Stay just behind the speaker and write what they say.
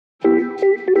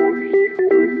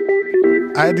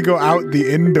I had to go out the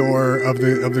indoor of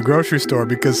the grocery store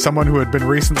because someone who had been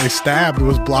recently stabbed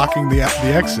was blocking the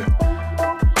exit.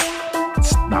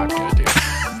 It's not good, dude.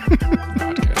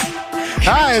 Not good.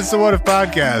 Hi, it's the What If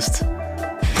Podcast.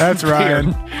 That's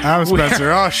Ryan. I'm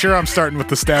Spencer. Oh, sure, I'm starting with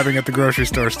the stabbing at the grocery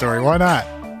store story. Why not?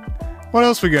 What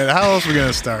else we got? How else we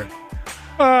gonna start?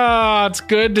 It's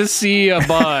good to see you,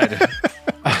 bud.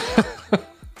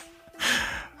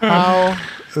 How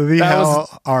the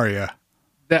hell are you?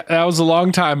 That was a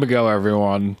long time ago,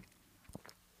 everyone.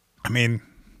 I mean,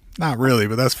 not really,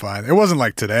 but that's fine. It wasn't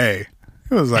like today.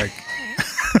 It was like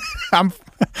I'm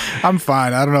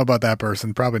fine. I don't know about that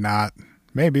person. Probably not.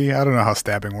 Maybe. I don't know how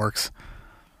stabbing works.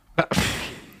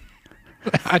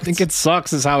 I think it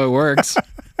sucks is how it works.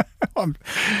 I'm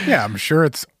sure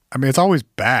it's always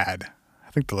bad.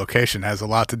 I think the location has a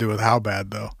lot to do with how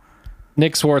bad, though.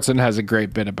 Nick Swartzen has a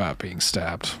great bit about being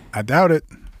stabbed. I doubt it.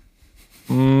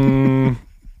 Beg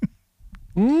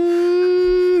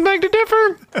to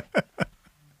differ.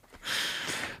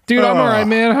 Dude, I'm all right,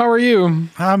 man. How are you?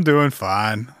 I'm doing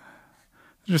fine.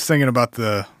 Just thinking a lot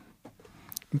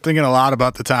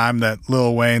about the time that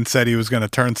Lil Wayne said he was going to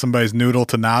turn somebody's noodle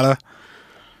to nada.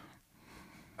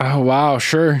 Oh, wow.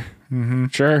 Sure. Mm-hmm.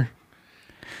 Sure.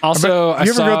 Also,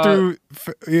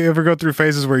 you ever go through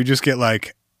phases where you just get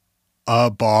like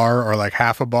a bar or like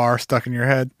half a bar stuck in your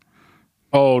head?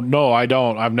 Oh, no, I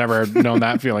don't. I've never known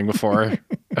that feeling before.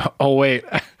 Oh, wait.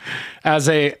 As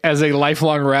a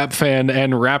lifelong rap fan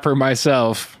and rapper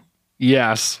myself,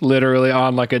 yes, literally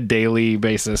on like a daily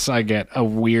basis, I get a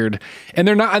weird, and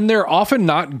they're often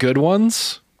not good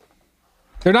ones.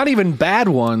 They're not even bad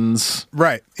ones.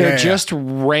 Right. They're just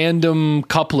random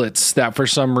couplets that for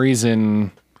some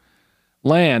reason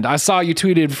land. I saw you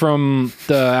tweeted from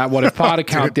the What If Pod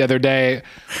account the other day.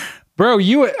 Bro,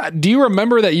 do you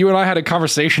remember that you and I had a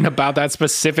conversation about that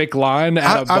specific line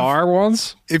at a bar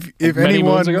once? If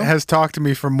anyone has talked to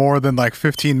me for more than like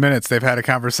 15 minutes, they've had a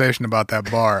conversation about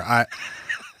that bar.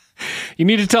 You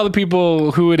need to tell the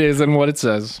people who it is and what it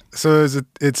says. So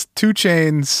it's 2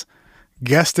 Chainz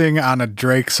guesting on a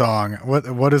Drake song.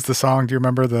 What is the song? Do you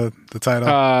remember the title?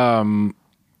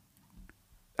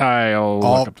 I'll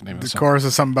look up the name of the song. The chorus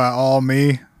is something about all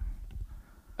me.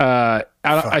 I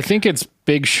think it's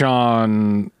Big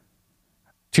Sean,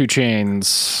 2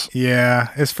 Chainz. Yeah,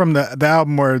 it's from the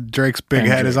album where Drake's big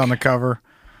head is on the cover.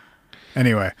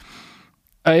 Anyway.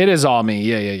 It is All Me.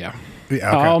 Yeah. Okay.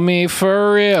 All Me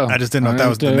for real. I just didn't know if that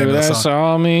was the name of the song. That's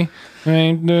all me.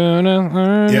 Ain't doing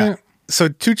it. Yeah. So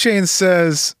 2 Chainz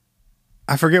says,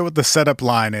 I forget what the setup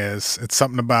line is. It's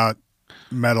something about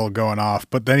metal going off.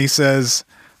 But then he says,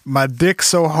 my dick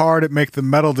so hard it make the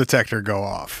metal detector go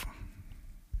off.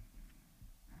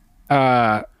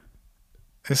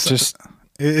 It's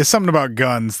something about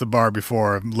guns, the bar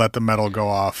before, let the metal go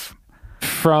off.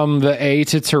 From the A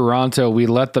to Toronto, we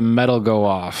let the metal go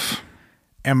off.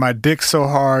 And my dick so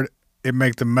hard it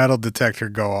make the metal detector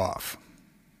go off.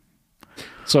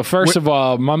 So first of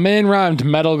all, my man rhymed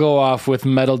metal go off with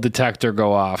metal detector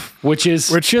go off, which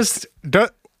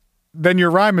then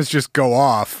your rhyme is just go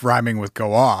off, rhyming with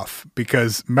go off,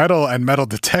 because metal and metal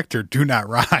detector do not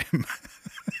rhyme.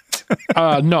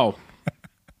 No.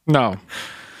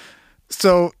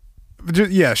 So,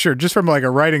 yeah, sure. Just from like a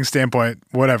writing standpoint,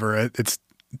 whatever. It's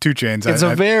 2 Chainz. It's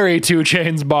a very 2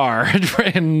 Chainz bar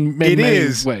in many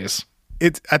ways.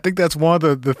 I think that's one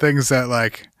of the things that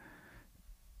like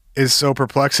is so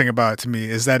perplexing about it to me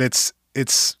is that it's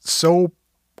so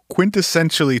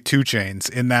quintessentially 2 Chainz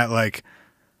in that like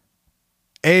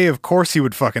A, of course he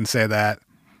would fucking say that,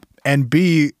 and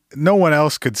B, no one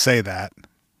else could say that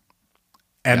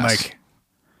and like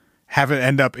have it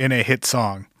end up in a hit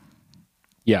song.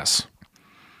 Yes.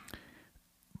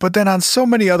 But then on so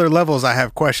many other levels, I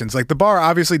have questions. Like the bar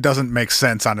obviously doesn't make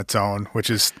sense on its own, which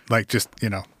is like just,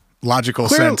 logical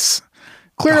sense.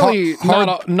 Clearly,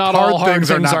 not all hard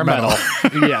things are metal.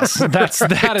 Yes,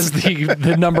 that is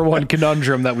the number one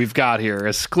conundrum that we've got here.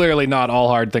 Is clearly not all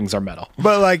hard things are metal.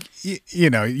 But like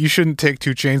you shouldn't take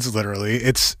 2 Chainz literally.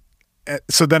 It's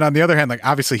so then on the other hand, like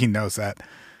obviously he knows that.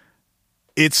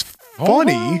 It's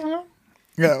funny.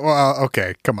 Yeah. Well,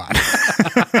 okay, come on.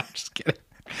 Just kidding.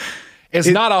 It's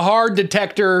not a hard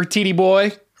detector, Titty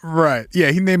Boy. Right. Yeah,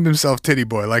 he named himself Titty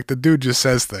Boy. Like the dude just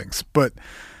says things, but.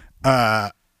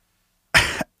 I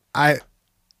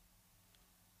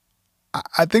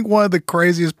think one of the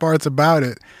craziest parts about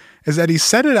it is that he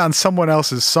said it on someone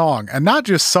else's song, and not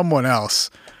just someone else,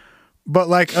 but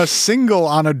like a single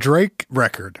on a Drake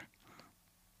record.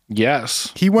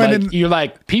 Yes. He went in. You're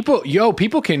like, people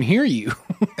can hear you.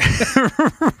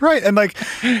 Right. And like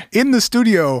in the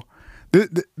studio,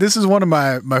 This is one of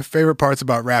my favorite parts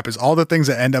about rap is all the things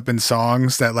that end up in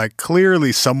songs that like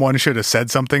clearly someone should have said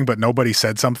something, but nobody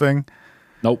said something.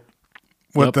 Nope.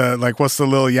 What the like? What's the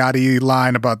Lil Yachty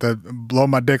line about the blow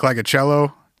my dick like a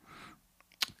cello?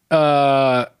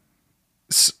 Like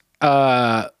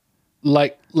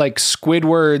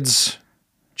Squidward's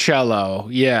cello.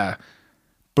 Yeah.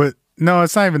 But no,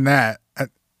 it's not even that.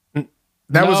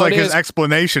 That was like his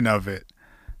explanation of it.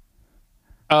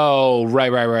 Oh,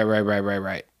 right.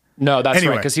 No, that's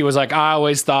Anyway. right. Because he was like, I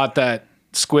always thought that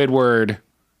Squidward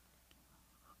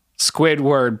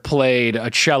played a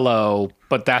cello,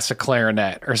 but that's a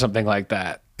clarinet or something like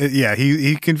that. Yeah,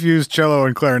 he confused cello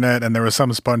and clarinet, and there was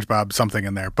some SpongeBob something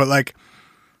in there. But like,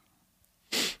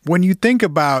 when you think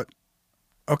about,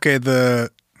 okay,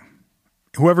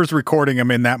 whoever's recording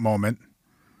him in that moment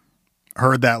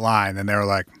heard that line, and they were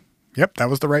like, "Yep, that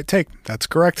was the right take. That's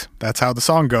correct. That's how the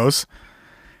song goes."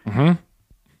 Mm-hmm.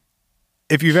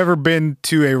 If you've ever been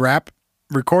to a rap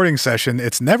recording session,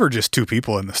 it's never just two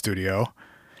people in the studio.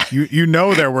 You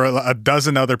know there were a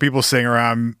dozen other people sitting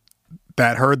around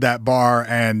that heard that bar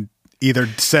and either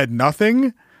said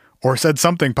nothing or said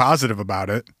something positive about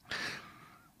it.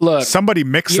 Look, somebody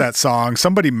mixed that song,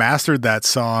 somebody mastered that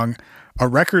song, a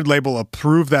record label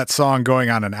approved that song going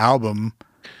on an album.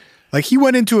 Like he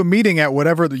went into a meeting at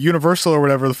whatever the Universal or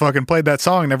whatever the fucking played that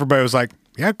song, and everybody was like,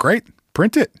 "Yeah, great,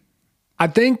 print it." I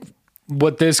think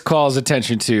what this calls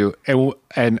attention to,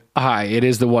 and hi, it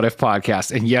is the What If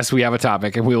podcast, and yes, we have a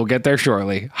topic, and we will get there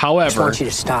shortly. However, I just want you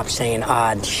to stop saying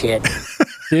odd shit.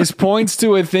 This points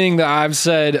to a thing that I've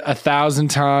said 1,000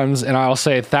 times, and I'll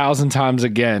say 1,000 times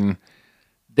again.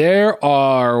 There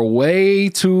are way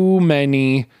too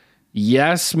many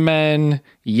yes men,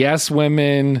 yes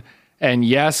women, and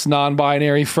yes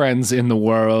non-binary friends in the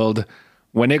world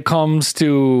when it comes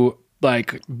to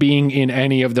like being in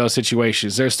any of those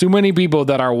situations. There's too many people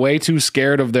that are way too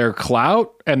scared of their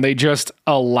clout, and they just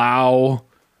allow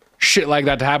shit like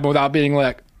that to happen without being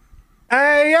like,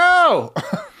 "Hey yo,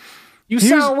 you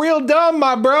sound real dumb,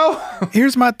 my bro."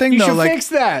 Here's my thing, you though. should Like, fix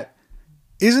that.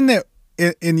 isn't it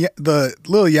in the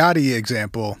Lil Yachty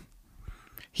example?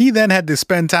 He then had to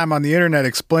spend time on the internet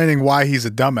explaining why he's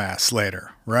a dumbass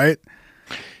later, right?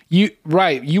 You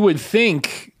would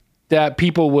think that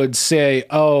people would say,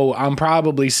 "Oh, I'm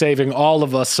probably saving all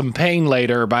of us some pain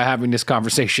later by having this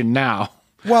conversation now."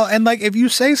 Well, and like if you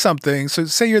say something, so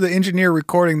say you're the engineer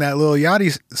recording that Lil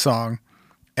Yachty song,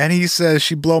 and he says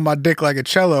she blow my dick like a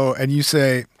cello, and you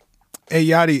say, "Hey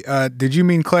Yachty, did you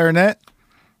mean clarinet?"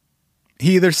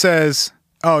 He either says,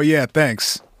 "Oh yeah,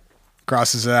 thanks,"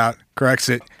 crosses it out, corrects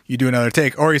it, you do another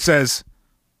take, or he says,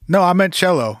 "No, I meant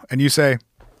cello," and you say,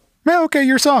 "Yeah, okay,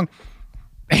 your song."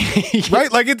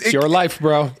 Right? Like it's your life,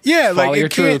 bro. Yeah, follow like your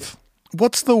truth.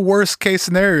 What's the worst case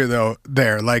scenario though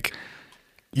there? Like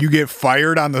you get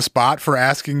fired on the spot for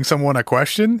asking someone a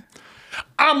question?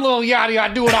 I'm Lil Yachty, I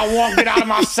do what I want, get out of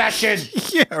my session.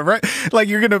 Yeah, right. Like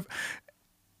you're gonna,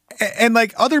 and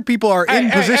like other people are in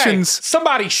positions. Hey,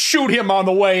 somebody shoot him on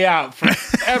the way out for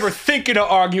ever thinking of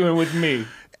arguing with me.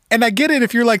 And I get it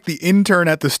if you're like the intern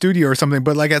at the studio or something,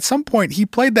 but like at some point he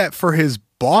played that for his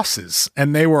bosses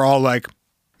and they were all like,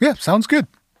 "Yeah, sounds good.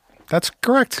 That's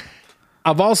correct."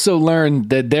 I've also learned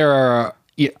that there are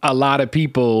a lot of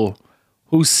people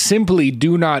who simply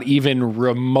do not even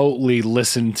remotely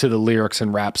listen to the lyrics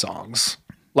in rap songs,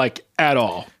 like at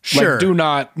all. Sure.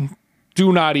 Like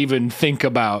do not even think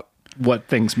about what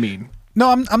things mean. No,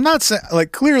 I'm not saying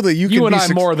like clearly you You can and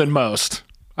be I more than most.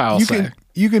 I'll say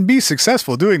you can be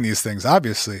successful doing these things.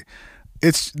 Obviously,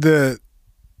 it's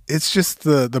just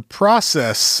the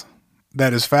process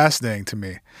that is fascinating to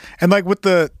me. And like with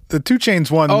the 2 Chainz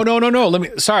one. Oh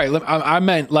no. I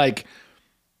meant like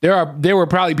there were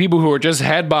probably people who were just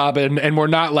head bobbing and were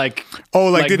not like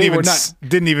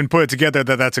didn't even put it together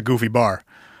that that's a goofy bar.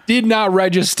 Did not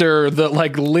register the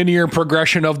like linear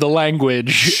progression of the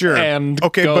language. Sure. And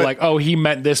okay, go but, like, oh, he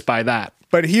meant this by that.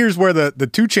 But here's where the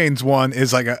 2 Chainz one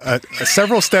is like a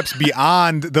several steps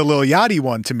beyond the Lil Yachty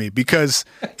one to me, because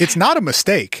it's not a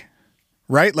mistake,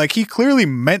 right? Like he clearly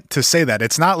meant to say that.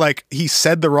 It's not like he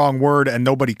said the wrong word and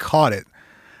nobody caught it.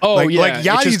 Oh, like, yeah. Like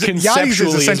Yachty's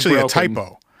is essentially a broken.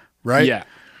 typo, right? Yeah.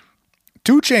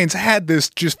 2 Chainz had this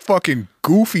just fucking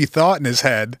goofy thought in his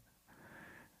head,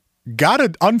 got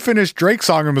an unfinished Drake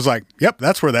song and was like, "Yep,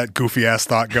 that's where that goofy ass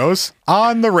thought goes,"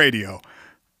 on the radio.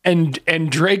 And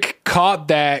Drake caught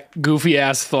that goofy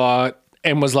ass thought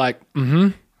and was like,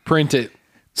 print it.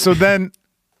 So then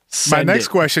my next it.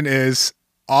 question is,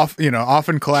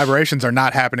 often collaborations are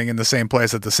not happening in the same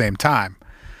place at the same time.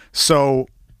 So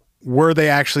were they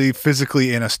actually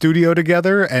physically in a studio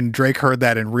together and Drake heard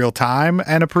that in real time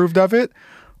and approved of it?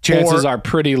 Chances are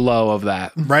pretty low of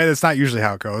that. Right? That's not usually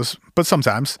how it goes, but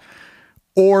sometimes.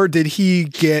 Or did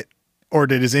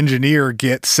his engineer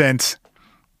get sent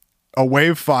a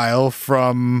wave file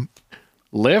from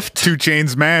Lyft? 2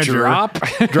 Chainz manager?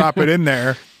 Drop it in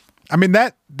there. I mean,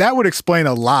 that would explain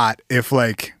a lot if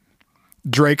like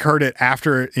Drake heard it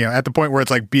after, at the point where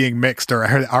it's like being mixed or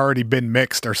had already been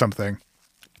mixed or something.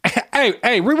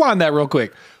 Hey, rewind that real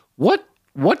quick. What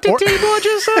did T-Boy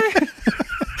just say?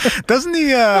 Doesn't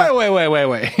he?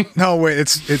 Wait. No, wait.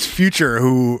 It's Future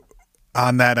who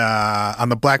on that on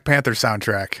the Black Panther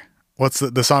soundtrack. What's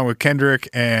the song with Kendrick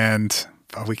and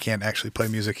we can't actually play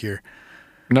music here.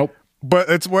 Nope. But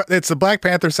it's the Black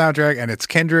Panther soundtrack and it's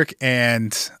Kendrick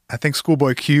and I think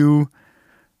Schoolboy Q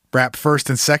rap first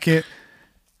and second.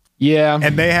 Yeah.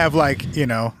 And they have like,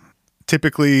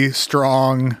 typically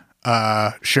strong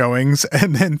showings,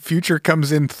 and then Future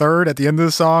comes in third at the end of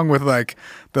the song with like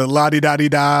the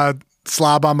la-di-da-di-da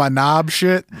slob on my knob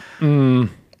shit.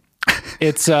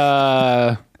 It's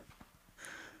 10,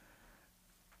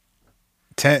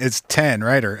 it's 10,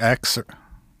 right? Or X,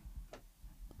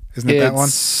 isn't it that one?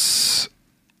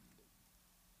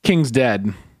 King's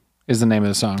Dead is the name of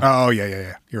the song. Oh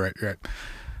yeah. You're right.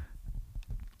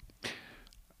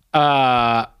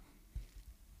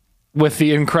 With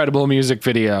the incredible music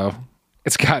video,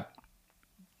 it's got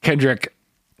Kendrick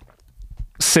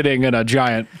sitting in a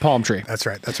giant palm tree. That's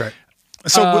right.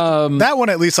 So that one,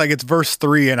 at least, like it's verse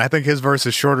 3, and I think his verse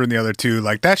is shorter than the other two.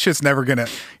 Like that shit's you're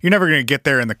never gonna get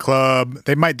there in the club.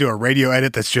 They might do a radio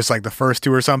edit that's just like the first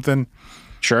 2 or something.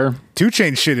 Sure. 2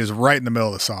 Chainz shit is right in the middle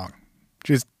of the song,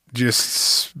 just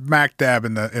smack dab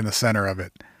in the center of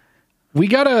it. We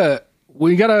gotta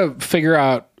figure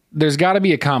out. There's got to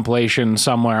be a compilation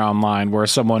somewhere online where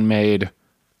someone made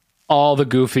all the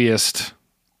goofiest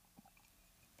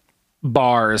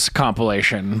bars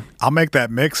compilation. I'll make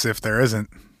that mix if there isn't.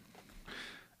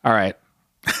 All right.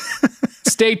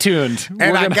 Stay tuned.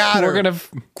 And we're gonna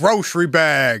grocery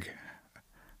bag.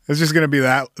 It's just gonna be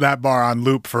that bar on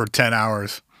loop for 10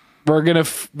 hours. We're gonna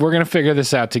figure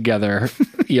this out together,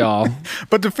 y'all.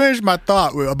 But to finish my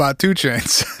thought about 2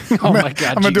 Chainz, oh my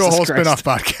God, I'm gonna do a whole Christ. spin-off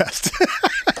podcast.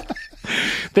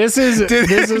 This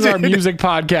is our music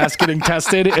podcast getting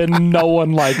tested, and no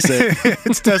one likes it.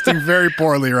 It's testing very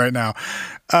poorly right now.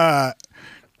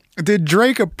 Did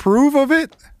Drake approve of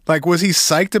it? Like, was he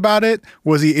psyched about it?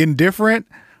 Was he indifferent?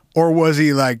 Or was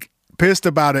he, like, pissed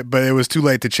about it, but it was too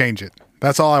late to change it?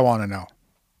 That's all I want to know.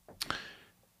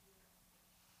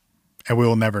 And we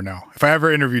will never know. If I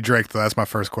ever interview Drake, though, that's my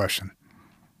first question.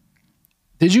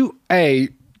 Did you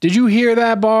hear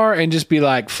that bar and just be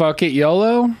like, fuck it,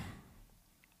 YOLO?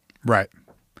 Right.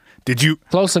 Did you...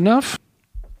 Close enough?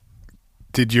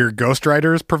 Did your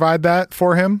ghostwriters provide that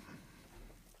for him?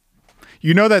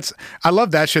 I love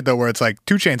that shit though, where it's like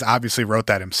 2 Chainz obviously wrote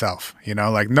that himself,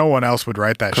 like no one else would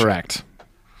write that. Correct.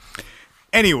 Shit.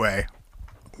 Anyway,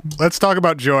 let's talk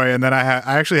about Joy. And then I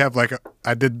actually have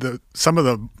I did some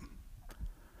of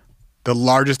the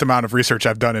largest amount of research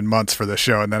I've done in months for this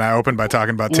show. And then I opened by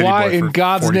talking about Titty Why Boy for in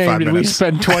God's 45 name did minutes. we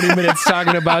spend 20 minutes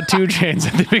talking about 2 Chainz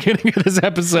at the beginning of this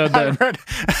episode then?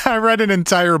 I read an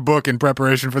entire book in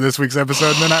preparation for this week's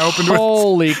episode, and then I opened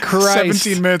Holy with Christ.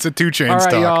 17 minutes of 2 Chainz All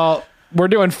right, talk. y'all. We're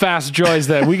doing fast joys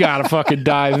then. We gotta fucking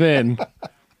dive in.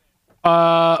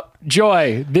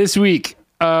 Joy, this week.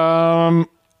 My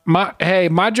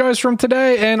joys from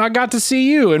today, and I got to see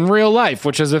you in real life,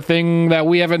 which is a thing that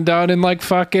we haven't done in like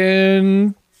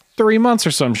fucking 3 months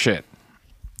or some shit.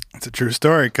 It's a true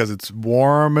story because it's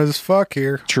warm as fuck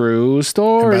here. True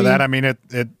story. And by that I mean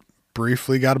it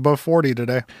briefly got above 40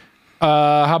 today.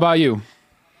 How about you?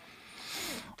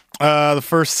 The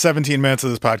first 17 minutes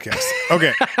of this podcast.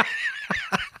 Okay.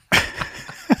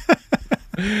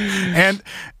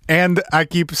 And I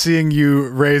keep seeing you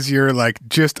raise your like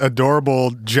just adorable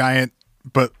giant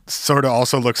but sort of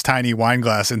also looks tiny wine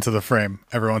glass into the frame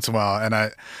every once in a while. And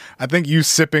I think you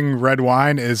sipping red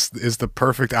wine is the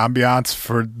perfect ambiance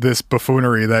for this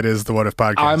buffoonery that is the What If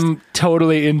podcast. I'm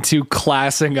totally into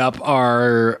classing up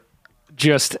our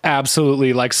just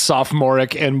absolutely like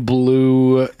sophomoric and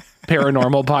blue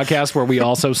paranormal podcast where we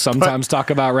also sometimes talk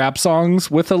about rap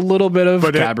songs with a little bit of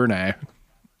Cabernet.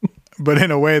 But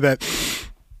in a way that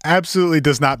absolutely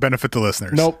does not benefit the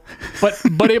listeners. Nope.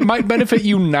 But it might benefit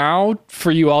you now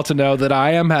for you all to know that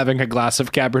I am having a glass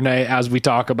of Cabernet as we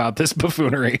talk about this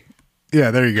buffoonery. Yeah,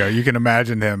 there you go. You can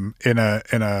imagine him in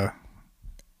a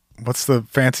what's the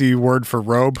fancy word for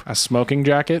robe? A smoking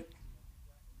jacket?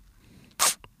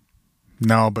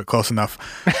 No, but close enough.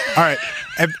 All right.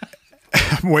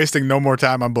 I'm wasting no more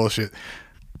time on bullshit.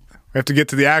 We have to get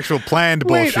to the actual planned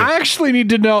bullshit. Wait, I actually need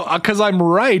to know, because I'm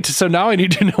right. So now I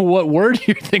need to know what word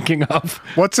you're thinking of.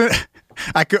 What's it?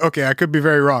 I could be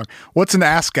very wrong. What's an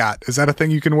ascot? Is that a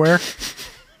thing you can wear?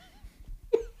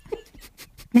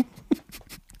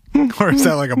 Or is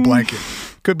that like a blanket?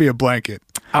 Could be a blanket.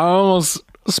 I almost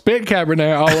spit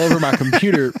Cabernet all over my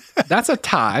computer. That's a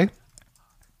tie.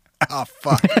 Oh,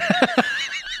 fuck.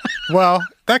 Well,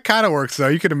 that kind of works though.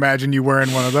 You could imagine you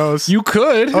wearing one of those. You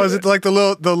could. Oh, is it like the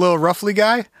little ruffly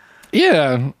guy?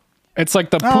 Yeah. It's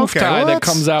like the poof tie that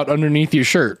comes out underneath your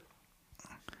shirt.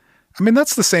 I mean,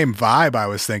 that's the same vibe I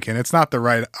was thinking. It's not the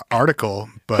right article,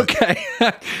 but okay.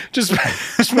 just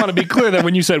want to be clear that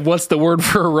when you said, what's the word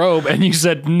for a robe? And you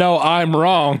said, no, I'm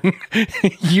wrong.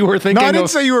 You were thinking No, I didn't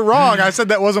say you were wrong. I said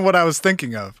that wasn't what I was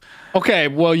thinking of. Okay,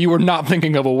 well, you were not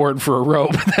thinking of a word for a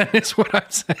robe. That is what I'm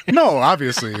saying. No,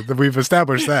 obviously. We've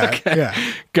established that. Okay. Yeah.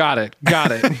 Got it.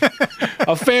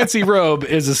 A fancy robe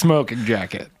is a smoking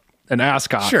jacket. An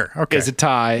ascot is a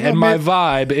tie. Well, and my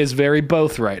vibe is very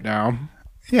both right now.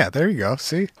 Yeah, there you go.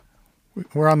 See?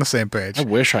 We're on the same page. I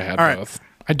wish I had both. Right.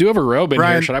 I do have a robe in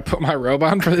here. Should I put my robe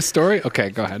on for this story? Okay,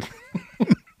 go ahead.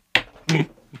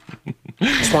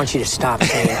 Just want you to stop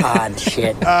saying odd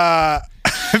shit.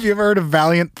 Have you ever heard of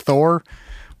Valiant Thor?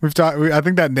 I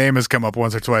think that name has come up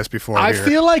once or twice before. I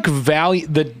feel like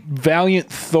the Valiant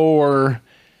Thor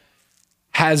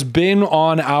has been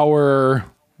on our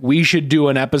we should do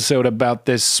an episode about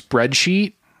this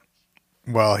spreadsheet.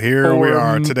 Well, here we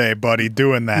are today, buddy,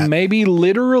 doing that. Maybe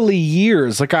literally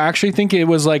years. Like, I actually think it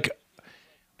was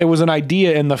an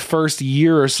idea in the first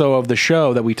year or so of the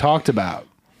show that we talked about.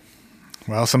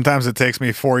 Well, sometimes it takes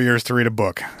me 4 years to read a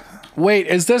book. Wait,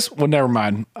 is this? Well, never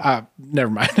mind. Never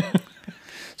mind.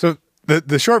 So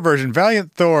the short version,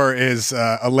 Valiant Thor is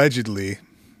allegedly,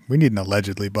 we need an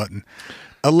allegedly button,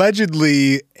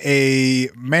 allegedly a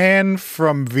man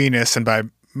from Venus, and by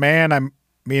man I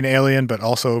mean alien, but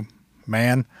also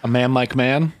man. A man like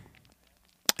man?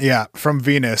 Yeah, from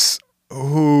Venus,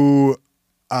 who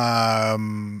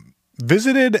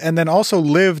visited and then also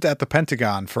lived at the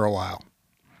Pentagon for a while.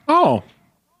 Oh,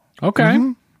 okay.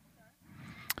 Mm-hmm.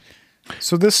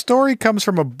 So this story comes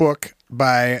from a book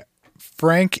by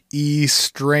Frank E.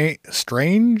 Stranges?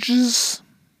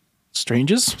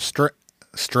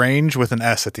 Strange with an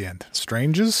S at the end.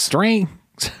 Stranges?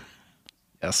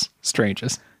 Yes,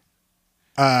 Stranges.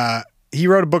 He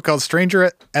wrote a book called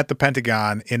Stranger at the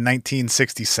Pentagon in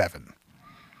 1967.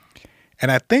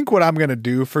 And I think what I'm going to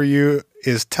do for you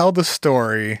is tell the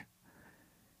story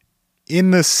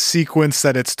in the sequence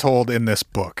that it's told in this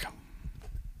book.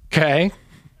 Okay.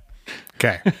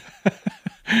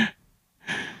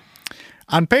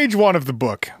 On page 1 of the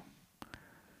book,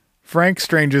 Frank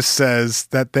Stranges says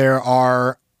that there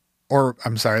were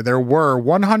 100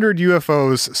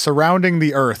 UFOs surrounding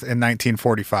the Earth in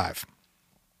 1945.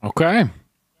 Okay.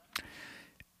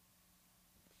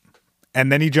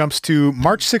 And then he jumps to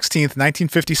March 16th,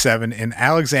 1957 in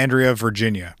Alexandria,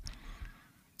 Virginia.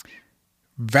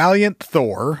 Valiant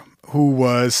Thor, who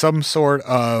was some sort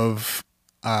of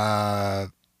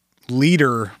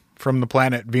leader from the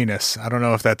planet Venus. I don't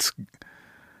know if that's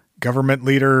government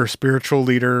leader, spiritual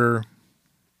leader.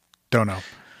 Don't know.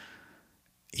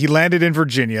 He landed in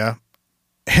Virginia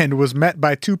and was met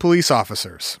by 2 police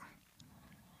officers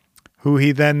who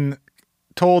he then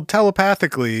told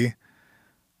telepathically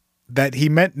that he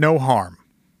meant no harm.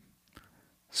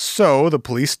 So the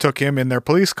police took him in their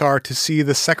police car to see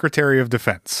the Secretary of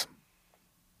Defense.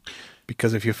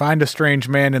 Because if you find a strange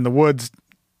man in the woods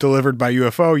delivered by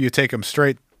UFO, you take him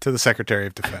straight to the Secretary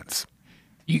of Defense.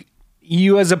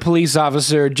 You as a police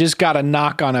officer just got to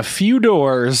knock on a few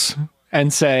doors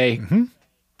and say,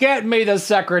 Get me the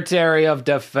Secretary of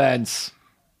Defense.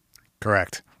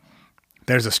 Correct.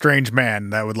 There's a strange man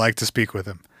that would like to speak with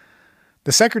him.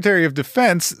 The Secretary of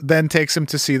Defense then takes him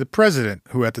to see the president,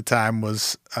 who at the time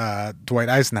was Dwight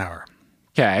Eisenhower.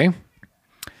 Okay.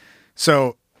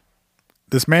 So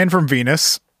this man from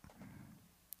Venus,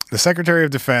 the Secretary of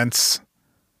Defense,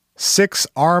 6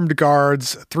 armed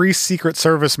guards, 3 Secret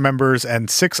Service members, and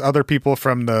 6 other people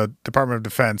from the Department of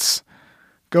Defense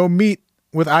go meet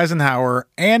with Eisenhower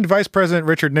and Vice President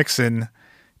Richard Nixon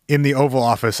in the Oval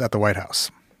Office at the White House.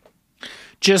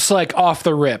 Just like off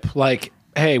the rip, like,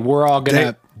 hey, we're all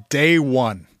going to... Day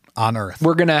 1 on Earth.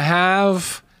 We're going to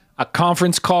have a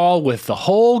conference call with the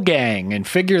whole gang and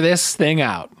figure this thing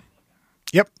out.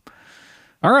 Yep.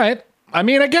 All right. I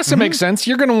mean, I guess it makes sense.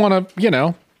 You're going to want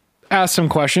to, ask some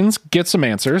questions, get some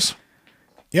answers.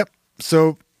 Yep.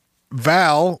 So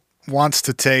Val wants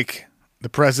to take the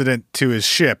president to his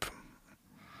ship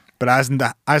But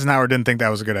Eisenhower didn't think that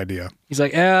was a good idea. He's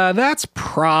like, that's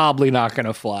probably not going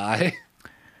to fly.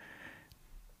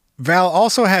 Val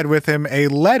also had with him a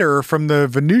letter from the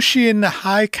Venusian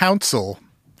High Council,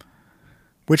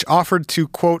 which offered to,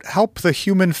 quote, help the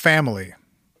human family.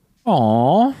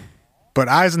 Aww. But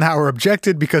Eisenhower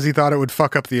objected because he thought it would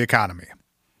fuck up the economy.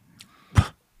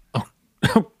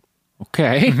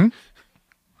 Okay. Mm-hmm.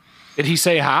 Did he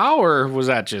say how, or was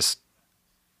that just...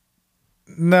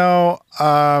 No,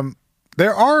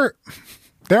 there are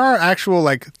actual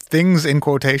like things in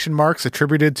quotation marks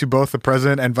attributed to both the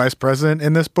president and vice president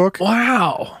in this book.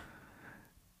 Wow.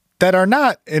 That are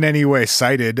not in any way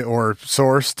cited or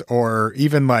sourced or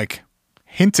even like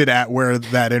hinted at where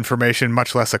that information,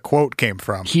 much less a quote, came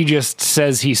from. He just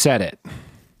says he said it.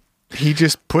 He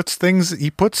just puts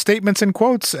statements in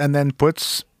quotes and then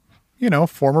puts,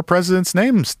 former presidents'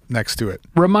 names next to it.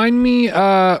 Remind me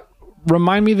the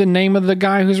name of the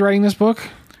guy who's writing this book.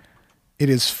 It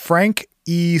is Frank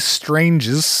E.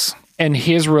 Stranges. And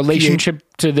his relationship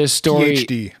to this story.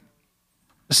 PhD.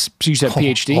 So you said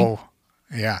PhD? Oh,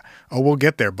 yeah. Oh, we'll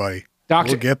get there, buddy.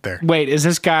 We'll get there. Wait, is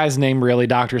this guy's name really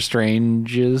Dr.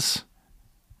 Strange's?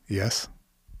 Yes.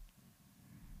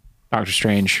 Dr.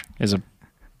 Strange is a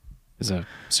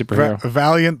superhero.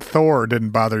 Valiant Thor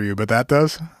didn't bother you, but that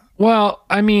does? Well,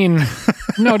 I mean,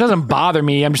 no, it doesn't bother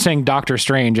me. I'm just saying Doctor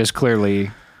Strange is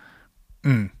clearly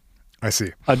I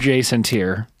see. adjacent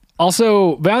here.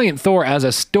 Also, Valiant Thor as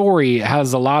a story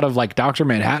has a lot of like Dr.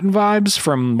 Manhattan vibes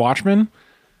from Watchmen.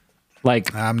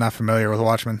 Like, I'm not familiar with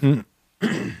Watchmen.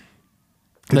 Did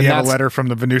he have a letter from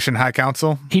the Venusian High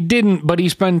Council? He didn't, but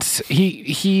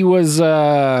he was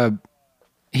a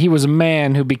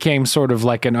man who became sort of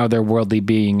like an otherworldly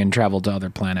being and traveled to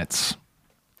other planets.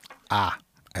 Ah,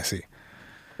 I see.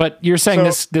 But you're saying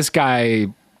this guy,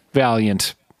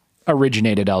 Valiant,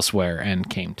 originated elsewhere and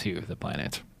came to the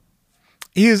planet.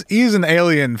 He is an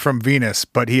alien from Venus,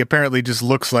 but he apparently just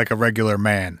looks like a regular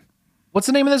man. What's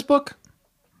the name of this book?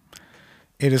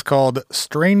 It is called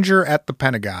Stranger at the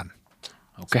Pentagon.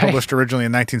 Okay. It's published originally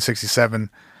in 1967.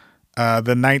 The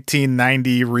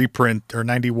 1990 reprint or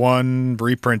 91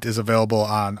 reprint is available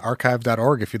on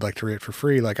archive.org if you'd like to read it for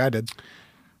free like I did.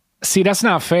 See, that's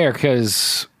not fair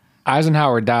because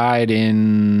Eisenhower died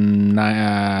in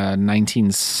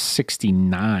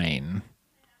 1969.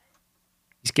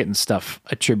 He's getting stuff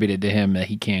attributed to him that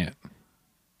he can't.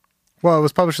 Well, it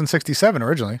was published in 67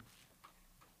 originally.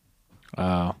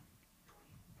 Oh.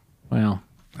 Well.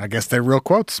 I guess they're real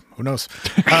quotes. Who knows?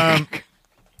 I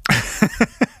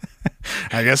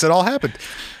guess it all happened.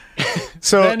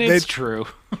 So then it's true.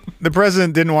 The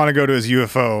president didn't want to go to his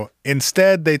UFO.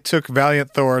 Instead, they took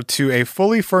Valiant Thor to a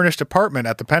fully furnished apartment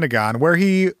at the Pentagon where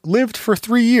he lived for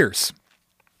 3 years.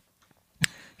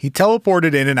 He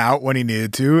teleported in and out when he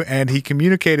needed to, and he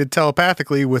communicated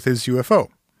telepathically with his UFO.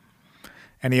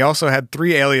 And he also had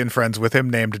 3 alien friends with him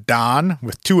named Don,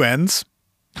 with 2 N's,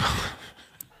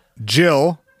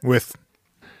 Jill, with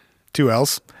 2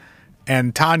 L's,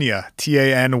 and Tanya,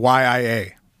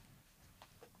 Tanya.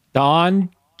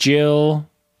 Don, Jill,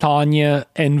 Tanya,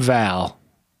 and Val.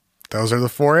 Those are the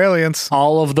 4 aliens.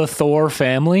 All of the Thor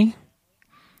family?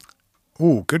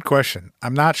 Ooh, good question.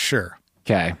 I'm not sure.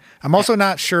 Okay. I'm also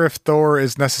not sure if Thor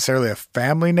is necessarily a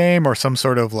family name or some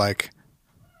sort of like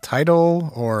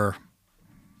title or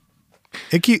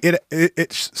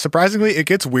it surprisingly it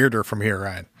gets weirder from here,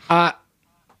 Ryan.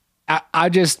 I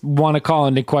just want to call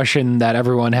into question that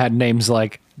everyone had names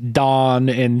like Dawn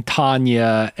and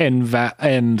Tanya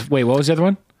and wait, what was the other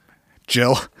one?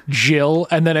 Jill,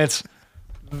 and then it's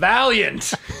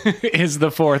Valiant is the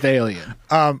 4th alien.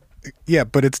 Yeah,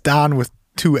 but it's Don with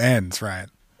 2 N's,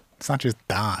 Ryan. It's not just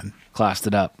Don. Classed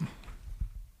it up.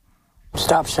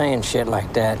 Stop saying shit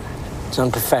like that. It's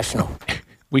unprofessional.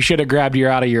 We should have grabbed you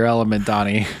out of your element,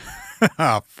 Donnie.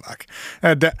 Oh, fuck.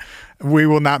 We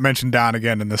will not mention Don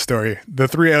again in this story. The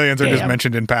 3 aliens are just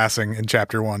mentioned in passing in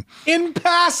chapter 1. In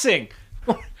passing.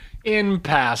 In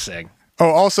passing.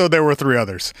 Oh, also there were 3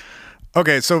 others.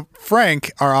 Okay, so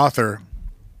Frank, our author,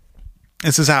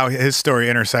 this is how his story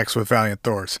intersects with Valiant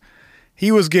Thor's. He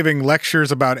was giving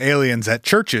lectures about aliens at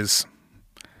churches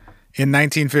in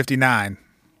 1959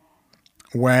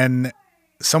 when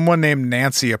someone named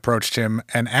Nancy approached him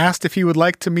and asked if he would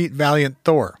like to meet Valiant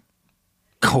Thor.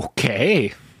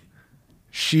 Okay.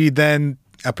 She then,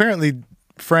 apparently,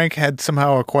 Frank had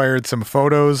somehow acquired some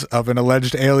photos of an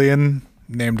alleged alien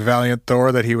named Valiant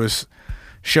Thor that he was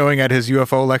showing at his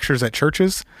UFO lectures at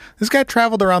churches. This guy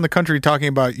traveled around the country talking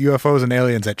about UFOs and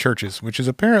aliens at churches, which is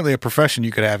apparently a profession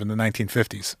you could have in the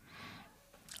 1950s.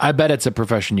 I bet it's a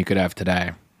profession you could have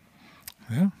today.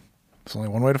 Yeah. There's only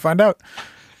one way to find out.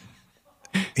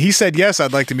 He said, yes,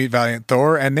 I'd like to meet Valiant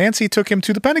Thor, and Nancy took him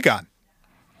to the Pentagon,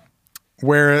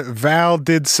 where Val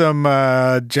did some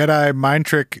Jedi mind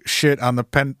trick shit on the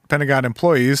Pentagon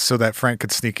employees so that Frank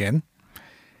could sneak in.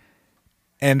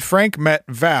 And Frank met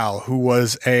Val, who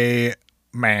was a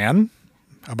man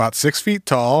about 6 feet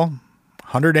tall,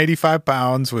 185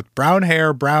 pounds, with brown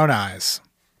hair, brown eyes.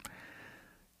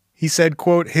 He said,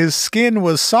 quote, his skin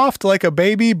was soft like a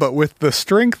baby, but with the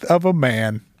strength of a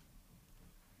man.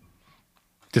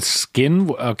 The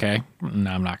skin? Okay.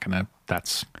 No, I'm not going to.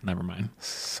 Never mind.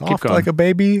 Soft like a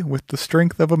baby with the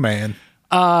strength of a man.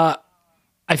 I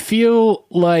feel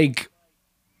like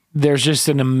there's just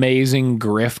an amazing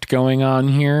grift going on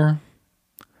here.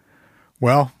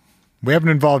 Well, we haven't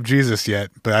involved Jesus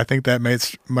yet, but I think that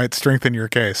might strengthen your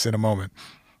case in a moment.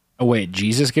 Oh, wait,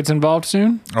 Jesus gets involved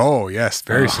soon? Oh, yes,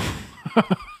 very soon.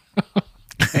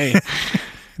 Hey.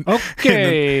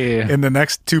 Okay. In the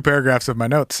next 2 paragraphs of my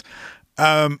notes.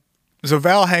 So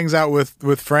Val hangs out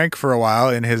with Frank for a while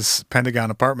in his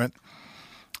Pentagon apartment.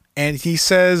 And he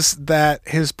says that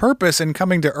his purpose in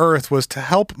coming to Earth was to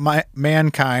help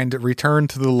mankind return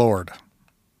to the Lord.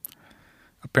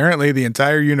 Apparently, the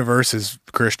entire universe is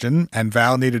Christian, and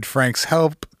Val needed Frank's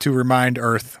help to remind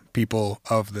Earth people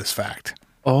of this fact.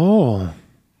 Oh.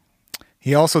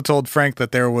 He also told Frank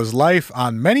that there was life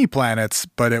on many planets,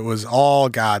 but it was all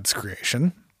God's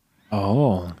creation.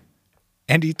 Oh.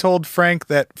 And he told Frank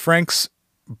that Frank's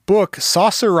book,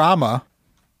 Saucerama,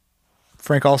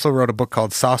 Frank also wrote a book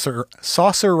called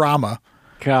Saucerama.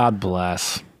 God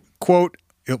bless. Quote,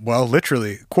 well,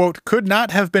 literally, quote, could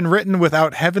not have been written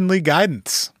without heavenly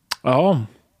guidance. Oh.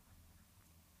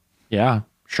 Yeah,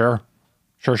 sure.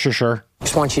 Sure.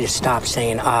 Just want you to stop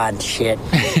saying odd shit.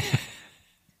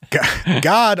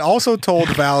 God also told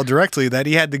Val directly that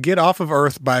he had to get off of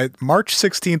Earth by March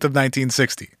 16th of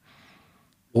 1960.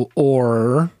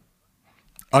 Or?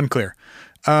 Unclear.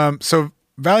 So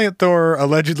Valiant Thor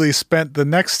allegedly spent the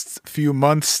next few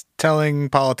months telling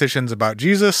politicians about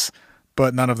Jesus,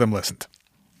 but none of them listened.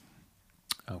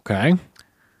 Okay.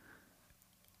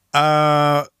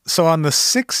 So on the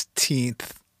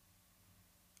 16th,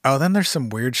 then there's some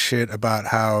weird shit about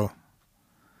how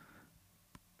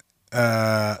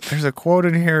there's a quote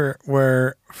in here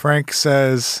where Frank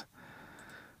says,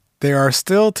 there are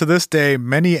still to this day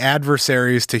many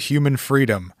adversaries to human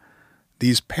freedom.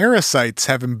 These parasites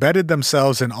have embedded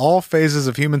themselves in all phases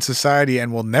of human society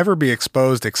and will never be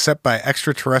exposed except by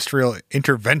extraterrestrial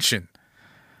intervention.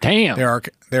 Damn.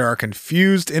 There are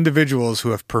confused individuals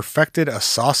who have perfected a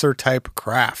saucer-type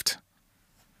craft.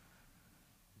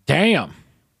 Damn.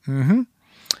 Mm-hmm.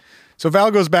 So Val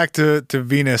goes back to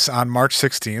Venus on March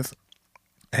 16th,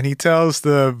 and he tells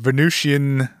the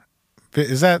Venusian...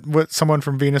 Is that what someone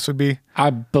from Venus would be?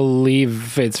 I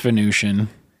believe it's Venusian.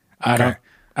 Okay.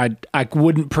 I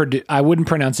wouldn't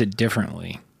pronounce it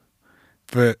differently.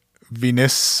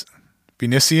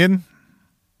 Venusian?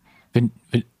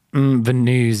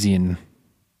 Venusian.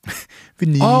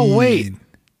 Oh, wait.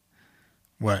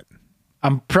 What?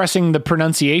 I'm pressing the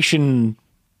pronunciation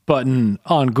button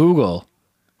on Google.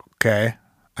 Okay.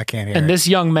 I can't hear and it. This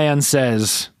young man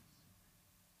says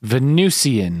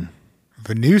Venusian.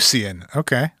 Venusian.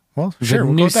 Okay. Well, sure. Venusian.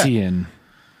 We'll go with that.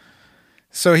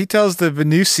 So he tells the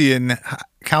Venusian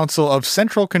Council of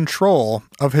Central Control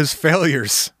of his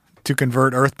failures to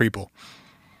convert Earth people.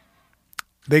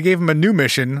 They gave him a new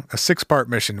mission, a 6-part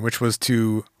mission, which was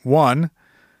to 1,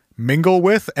 mingle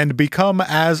with and become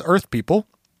as Earth people.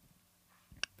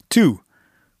 2,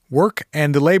 work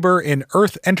and labor in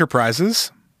Earth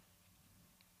enterprises.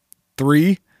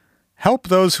 3, help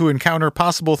those who encounter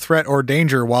possible threat or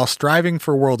danger while striving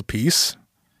for world peace.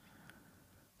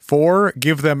 4,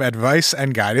 give them advice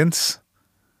and guidance.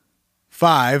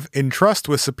 5, entrust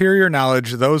with superior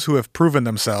knowledge those who have proven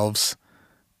themselves.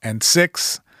 And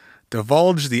 6,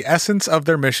 divulge the essence of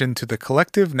their mission to the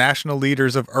collective national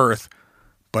leaders of Earth,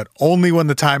 but only when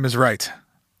the time is right.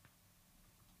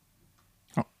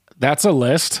 That's a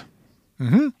list.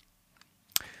 Mm-hmm.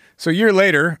 So a year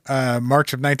later,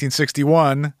 March of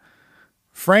 1961,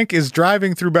 Frank is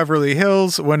driving through Beverly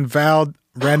Hills when Val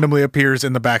randomly appears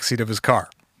in the backseat of his car.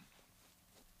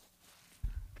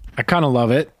 I kind of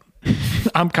love it.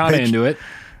 I'm kind of into it.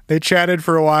 They chatted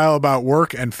for a while about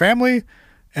work and family,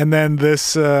 and then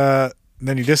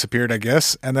then he disappeared, I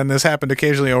guess. And then this happened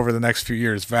occasionally over the next few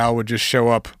years. Val would just show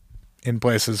up in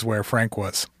places where Frank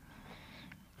was.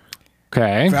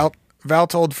 Okay. Val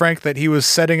told Frank that he was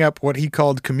setting up what he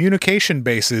called communication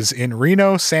bases in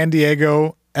Reno, San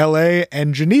Diego, LA,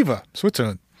 and Geneva,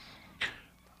 Switzerland.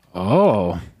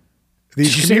 Oh.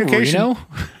 These Did you say Reno?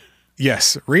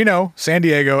 Yes, Reno, San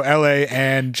Diego, LA,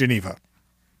 and Geneva.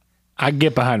 I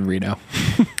get behind Reno.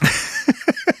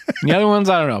 The other ones,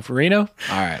 I don't know. For Reno? All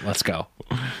right, let's go.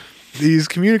 These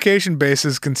communication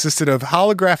bases consisted of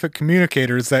holographic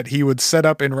communicators that he would set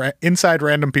up inside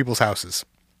random people's houses.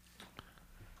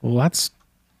 Well, that's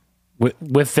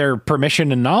with their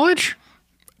permission and knowledge?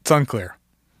 It's unclear.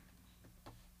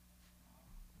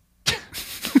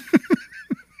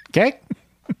 Okay.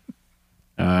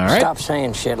 All right. Stop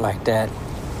saying shit like that.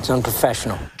 It's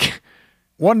unprofessional.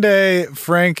 One day,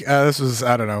 Frank, this was,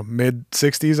 I don't know,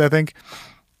 mid-60s, I think.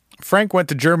 Frank went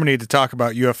to Germany to talk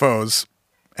about UFOs.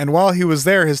 And while he was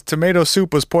there, his tomato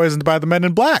soup was poisoned by the Men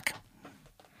in Black.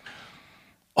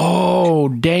 Oh,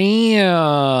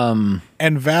 damn.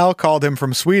 And Val called him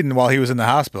from Sweden while he was in the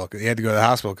hospital. He had to go to the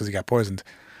hospital because he got poisoned.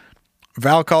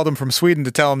 Val called him from Sweden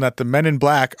to tell him that the Men in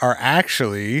Black are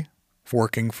actually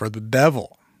working for the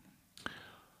devil.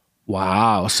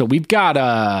 Wow. So we've got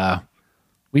a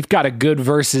good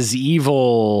versus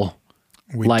evil,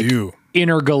 We do.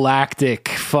 intergalactic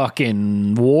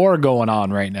fucking war going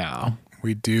on right now.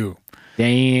 We do.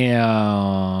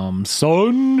 Damn,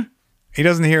 son. He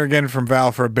doesn't hear again from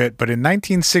Val for a bit, but in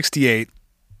 1968,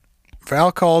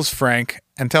 Val calls Frank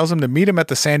and tells him to meet him at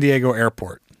the San Diego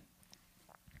airport.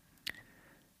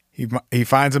 He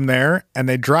finds him there, and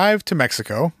they drive to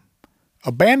Mexico,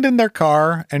 abandon their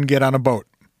car, and get on a boat.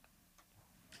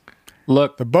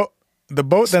 Look, The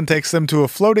boat then takes them to a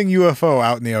floating UFO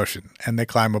out in the ocean, and they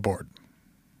climb aboard.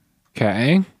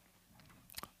 okay.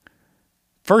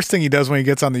 First thing he does when he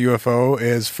gets on the UFO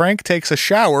is Frank takes a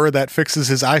shower that fixes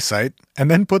his eyesight and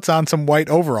then puts on some white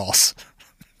overalls.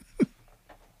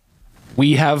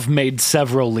 We have made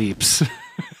several leaps.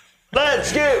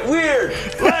 Let's get weird.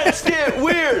 Let's get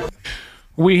weird.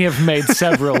 We have made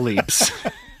several leaps.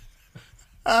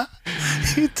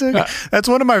 That's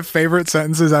one of my favorite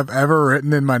sentences I've ever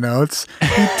written in my notes.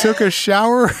 He took a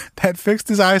shower that fixed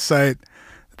his eyesight,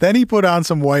 then he put on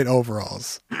some white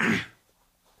overalls.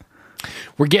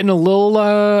 We're getting a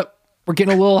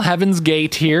little Heaven's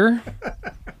Gate here.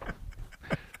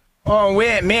 Oh,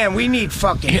 wait, man, we need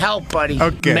fucking help, buddy.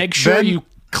 Okay. Make sure then- you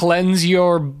cleanse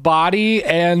your body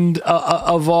and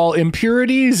of all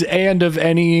impurities and of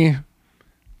any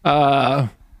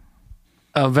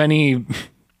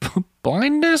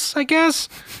blindness, I guess.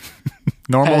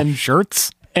 normal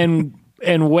shirts. And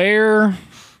wear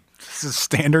This is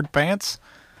standard pants.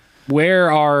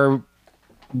 our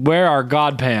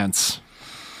God pants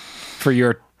for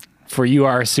you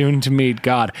are soon to meet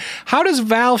God. How does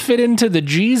Val fit into the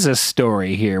Jesus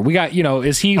story here? We got,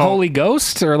 is he Holy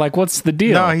Ghost or like what's the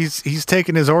deal? No, he's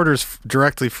taking his orders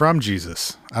directly from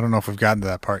Jesus. I don't know if we've gotten to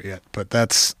that part yet, but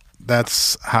that's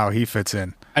how he fits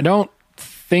in. I don't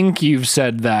think you've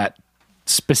said that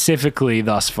specifically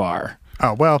thus far.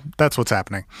 Oh, well, that's what's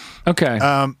happening. Okay.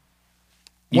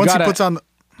 Once he puts on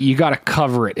you got to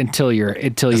cover it until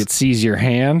it sees your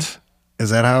hand. Is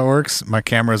that how it works? My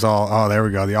camera's all, oh, there we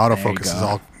go. The autofocus is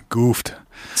all goofed.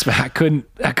 I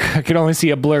could only see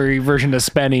a blurry version of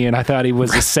Spenny, and I thought he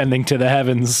was ascending to the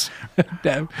heavens.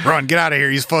 Run, get out of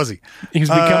here. He's fuzzy. He's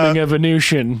becoming a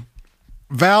Venusian.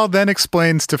 Val then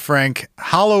explains to Frank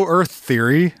hollow earth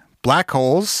theory, black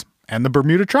holes, and the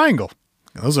Bermuda Triangle.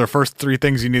 Those are the first three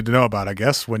things you need to know about, I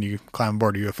guess, when you climb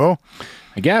aboard a UFO.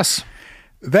 I guess.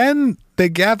 Then they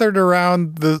gathered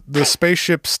around the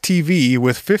spaceship's TV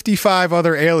with 55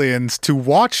 other aliens to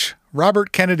watch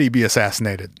Robert Kennedy be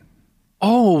assassinated.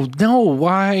 Oh, no,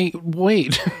 why?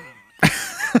 Wait.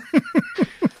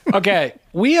 Okay,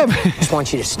 we have... I just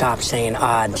want you to stop saying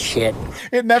odd shit.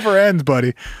 It never ends,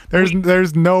 buddy.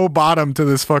 There's no bottom to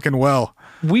this fucking well.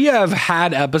 We have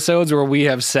had episodes where we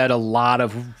have said a lot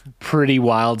of pretty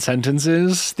wild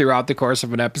sentences throughout the course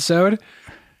of an episode.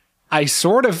 I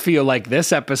sort of feel like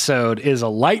this episode is a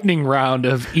lightning round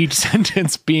of each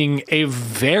sentence being a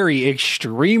very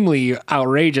extremely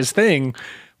outrageous thing,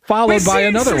 followed by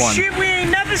another one. Shit we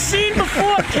ain't never seen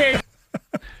before, kid.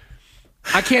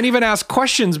 I can't even ask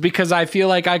questions because I feel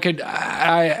like I could.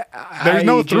 There's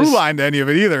no through line to any of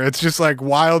it either. It's just like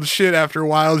wild shit after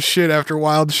wild shit after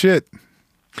wild shit.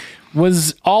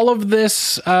 Was all of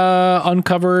this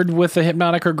uncovered with a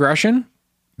hypnotic regression?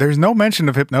 There's no mention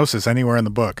of hypnosis anywhere in the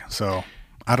book, so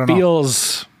I don't know.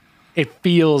 It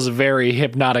feels very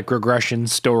hypnotic regression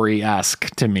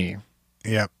story-esque to me.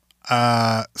 Yep.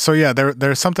 So yeah,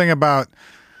 there's something about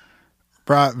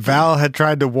Val had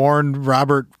tried to warn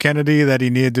Robert Kennedy that he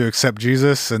needed to accept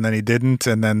Jesus, and then he didn't,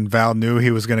 and then Val knew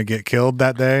he was going to get killed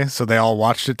that day, so they all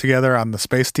watched it together on the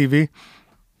space TV.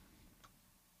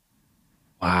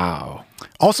 Wow.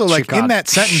 Also, like in that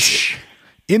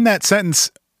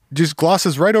sentence, just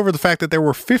glosses right over the fact that there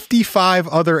were 55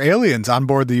 other aliens on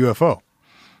board the UFO.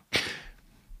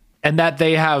 And that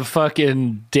they have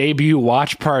fucking debut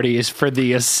watch parties for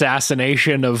the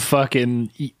assassination of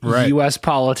fucking Right. U.S.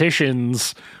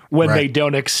 politicians when Right. they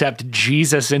don't accept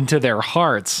Jesus into their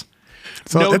hearts.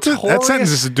 So that sentence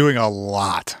is doing a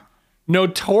lot.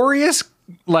 Notorious,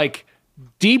 like,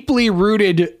 deeply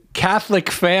rooted Catholic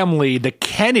family, the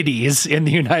Kennedys in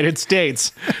the United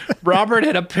States. Robert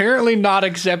had apparently not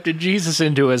accepted Jesus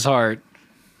into his heart,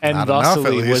 and Not enough, at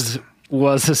thusly least.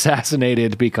 was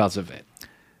assassinated because of it.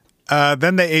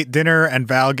 Then they ate dinner, and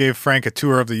Val gave Frank a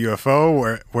tour of the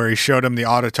UFO where he showed him the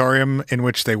auditorium in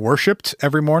which they worshipped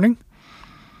every morning.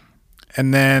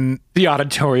 And then The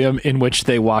auditorium in which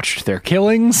they watched their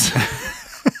killings.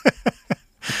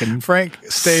 Frank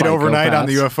stayed overnight on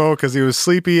the Psychopaths. UFO because he was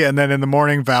sleepy. And then in the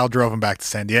morning, Val drove him back to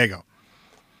San Diego.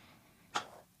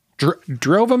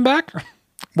 Drove him back?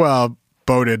 Well,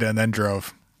 boated and then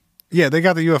drove. Yeah, they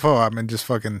got the UFO. I mean, just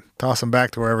fucking toss him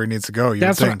back to wherever he needs to go, you'd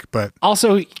That's what- think. But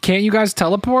Also, can't you guys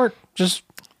teleport? Just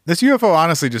this UFO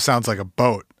honestly just sounds like a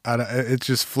boat. It's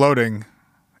just floating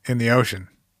in the ocean.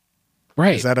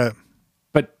 right. Is that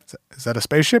a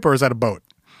spaceship or is that a boat?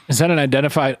 Is that an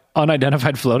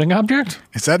unidentified floating object?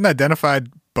 Is that an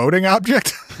identified boating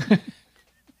object?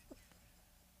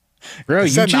 Bro,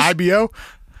 Is that an IBO?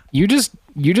 you just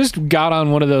got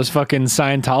on one of those fucking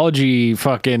Scientology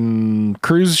fucking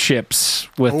cruise ships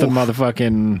with the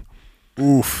motherfucking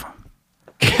Oof.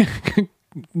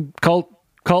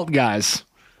 cult guys.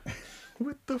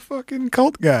 With the fucking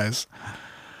cult guys.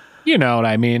 You know what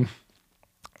I mean?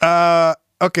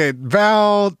 Okay,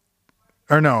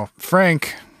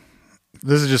 Frank.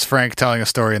 This is just Frank telling a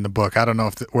story in the book. I don't know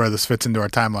where this fits into our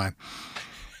timeline.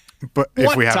 But if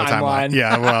What we have timeline? a timeline.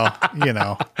 Yeah,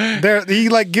 well, he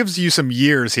like gives you some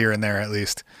years here and there at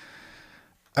least.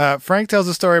 Frank tells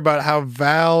a story about how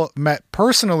Val met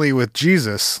personally with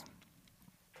Jesus,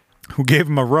 who gave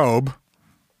him a robe,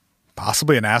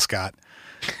 possibly an ascot,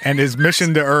 and his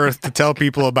mission to Earth to tell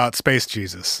people about space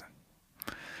Jesus.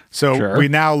 So Sure. we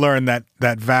now learn that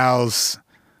Val's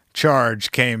charge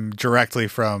came directly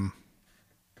from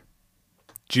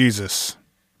Jesus,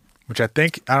 which I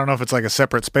don't know if it's like a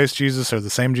separate space Jesus or the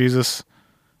same Jesus.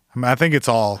 I think it's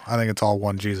all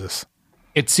one Jesus.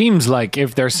 It seems like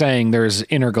if they're saying there's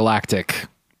intergalactic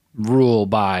rule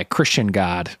by Christian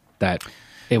God, that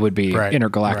it would be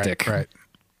intergalactic Right.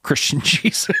 Christian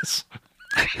Jesus.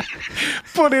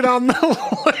 Put it on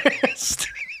the list.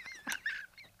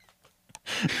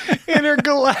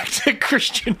 Intergalactic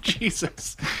Christian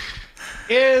Jesus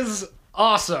is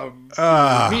awesome.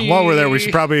 While we're there, we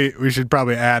should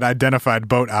probably add identified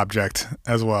boat object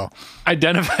as well.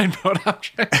 Identified boat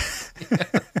object.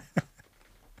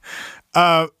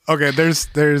 Okay,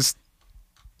 there's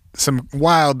some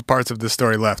wild parts of this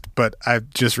story left, but I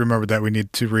just remembered that we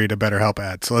need to read a BetterHelp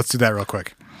ad. So let's do that real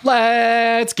quick.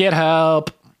 Let's get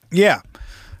help. Yeah.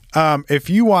 If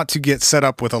you want to get set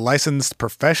up with a licensed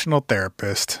professional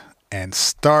therapist and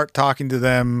start talking to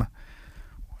them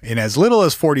in as little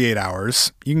as 48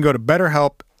 hours, you can go to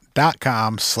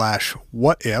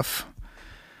betterhelp.com/whatif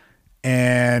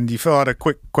and you fill out a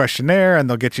quick questionnaire and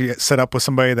they'll get you set up with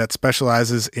somebody that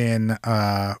specializes in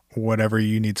whatever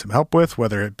you need some help with,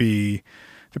 whether it be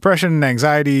depression,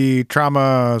 anxiety,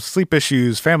 trauma, sleep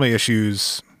issues, family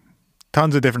issues,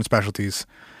 tons of different specialties.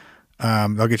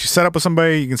 They'll get you set up with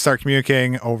somebody. You can start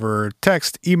communicating over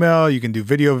text, email. You can do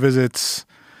video visits.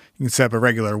 You can set up a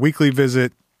regular weekly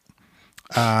visit.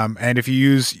 And if you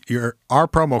use our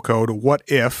promo code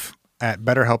WHATIF at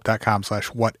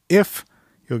betterhelp.com/whatif,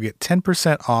 you'll get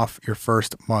 10% off your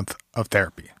first month of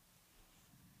therapy.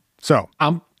 So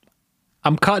I'm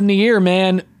cutting the year,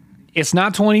 man. It's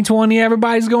not 2020.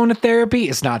 Everybody's going to therapy.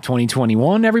 It's not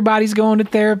 2021. Everybody's going to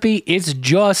therapy. It's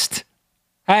just,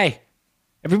 hey,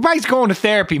 everybody's going to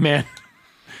therapy, man.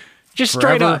 Just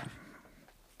straight Forever. up.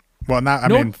 Well, not,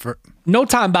 No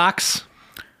time box.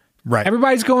 right.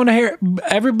 Everybody's going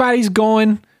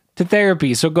to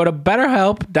therapy. So go to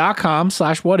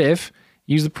betterhelp.com/whatif.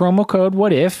 Use the promo code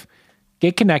WHATIF.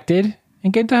 Get connected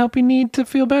and get the help you need to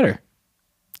feel better.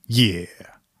 Yeah.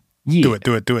 Yeah. Do it.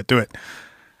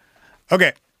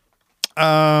 Okay.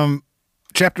 We're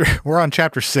on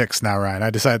chapter 6 now, Ryan. I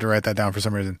decided to write that down for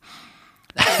some reason.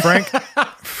 Frank,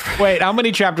 Wait, how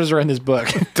many chapters are in this book?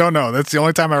 don't know. That's the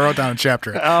only time I wrote down a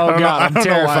chapter. Oh God, I'm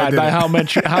terrified by how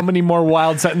many more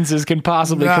wild sentences can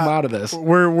possibly come out of this.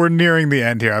 We're nearing the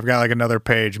end here. I've got like another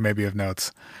page maybe of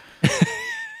notes.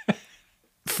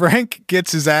 Frank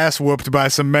gets his ass whooped by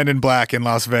some men in black in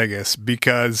Las Vegas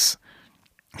because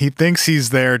he thinks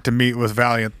he's there to meet with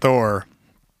Valiant Thor.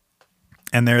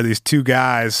 And there are these two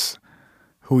guys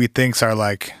who he thinks are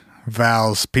like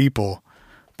Val's people,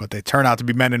 but they turn out to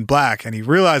be men in black, and he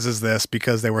realizes this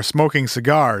because they were smoking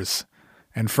cigars.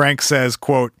 And Frank says,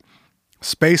 quote,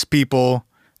 "Space people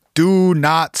do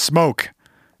not smoke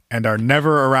and are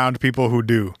never around people who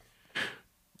do."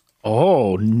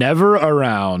 Oh, never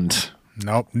around.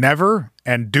 Nope, never,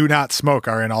 and do not smoke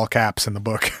are in all caps in the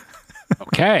book.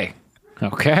 Okay.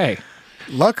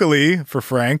 Luckily for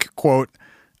Frank, quote,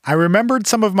 "I remembered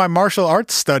some of my martial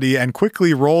arts study and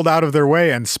quickly rolled out of their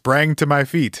way and sprang to my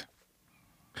feet."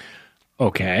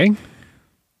 Okay.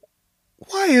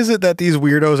 Why is it that these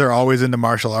weirdos are always into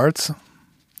martial arts?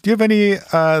 Do you have any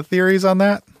theories on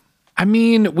that? I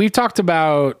mean, we've talked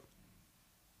about...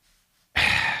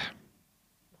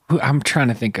 I'm trying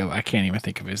to think of... I can't even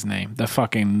think of his name. The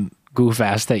fucking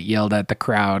goof-ass that yelled at the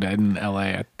crowd in L.A.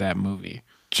 at that movie.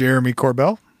 Jeremy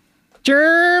Corbell?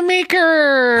 Jeremy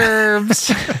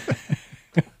Curves.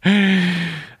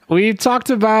 We talked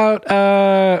about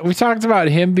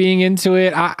him being into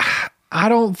it. I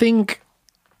don't think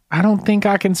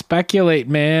I can speculate,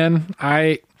 man.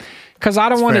 Because I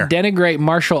don't want to denigrate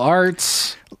martial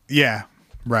arts. Yeah,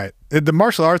 right. The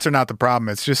martial arts are not the problem.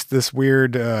 It's just this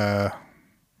weird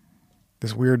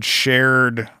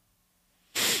shared,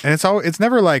 and it's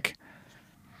never like,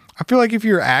 I feel like if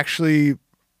you're actually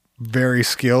very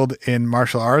skilled in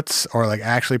martial arts or like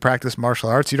actually practice martial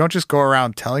arts, you don't just go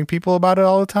around telling people about it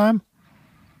all the time.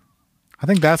 I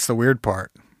think that's the weird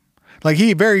part. Like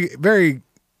he very, very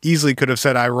easily could have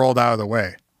said, "I rolled out of the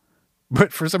way."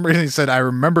 But for some reason he said, "I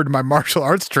remembered my martial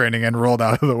arts training and rolled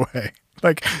out of the way."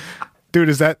 Like, dude,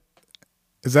 is that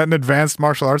an advanced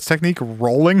martial arts technique,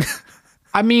 rolling?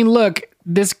 I mean, look,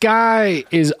 this guy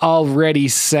is already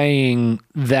saying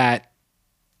that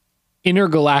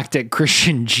intergalactic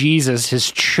Christian Jesus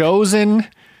has chosen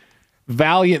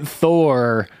Valiant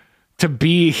Thor to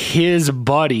be his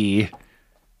buddy.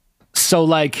 So,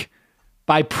 like,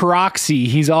 by proxy,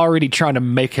 he's already trying to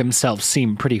make himself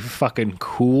seem pretty fucking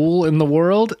cool in the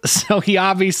world. So he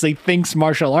obviously thinks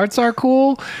martial arts are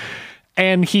cool.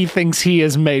 And he thinks he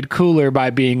is made cooler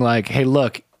by being like, "Hey,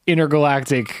 look,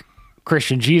 intergalactic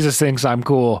Christian Jesus thinks I'm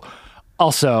cool.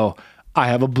 Also, I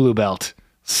have a blue belt.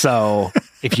 So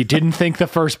if you didn't think the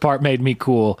first part made me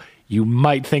cool, you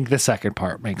might think the second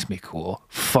part makes me cool.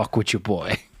 Fuck with your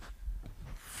boy."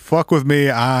 Fuck with me.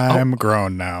 I'm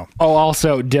grown now. Oh,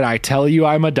 also, did I tell you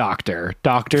I'm a doctor?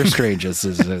 Doctor Strange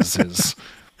is.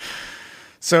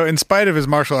 So in spite of his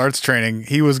martial arts training,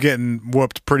 he was getting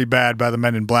whooped pretty bad by the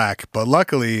men in black. But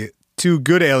luckily, two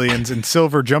good aliens in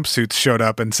silver jumpsuits showed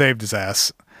up and saved his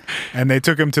ass. And they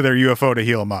took him to their UFO to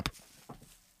heal him up.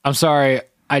 I'm sorry.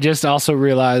 I just also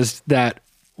realized that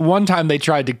one time they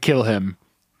tried to kill him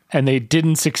and they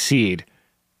didn't succeed.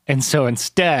 And so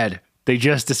instead, they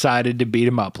just decided to beat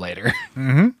him up later.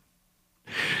 Mm-hmm.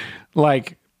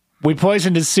 Like, we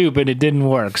poisoned his soup and it didn't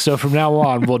work. So from now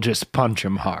on, we'll just punch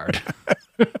him hard.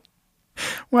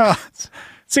 Well,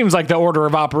 seems like the order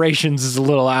of operations is a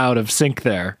little out of sync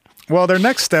there. Well, their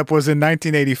next step was in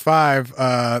 1985.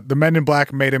 The men in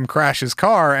black made him crash his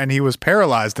car and he was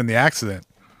paralyzed in the accident.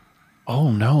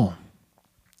 Oh, no.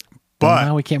 But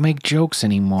now we can't make jokes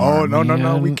anymore. Oh,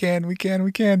 no. We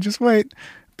can. Just wait.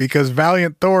 Because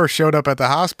Valiant Thor showed up at the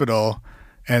hospital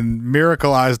and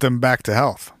miracleized him back to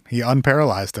health. He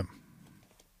unparalyzed him.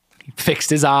 He fixed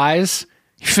his eyes.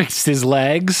 He fixed his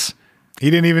legs. He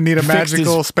didn't even need a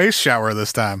magical space shower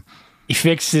this time. He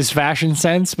fixed his fashion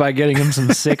sense by getting him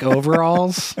some sick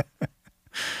overalls.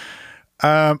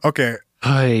 Okay.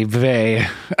 Hey, vey.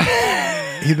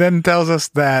 He then tells us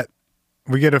that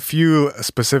we get a few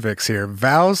specifics here.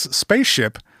 Val's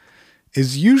spaceship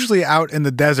is usually out in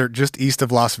the desert just east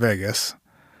of Las Vegas.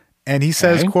 And he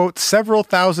says, quote, "Several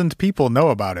thousand people know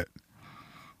about it.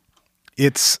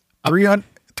 It's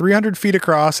 300 feet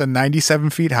across and 97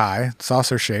 feet high,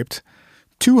 saucer-shaped.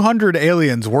 200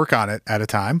 aliens work on it at a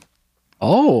time.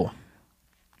 Oh.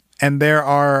 And there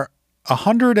are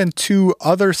 102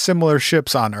 other similar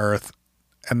ships on Earth,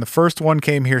 and the first one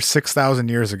came here 6,000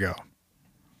 years ago."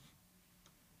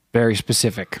 Very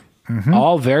specific. Mm-hmm.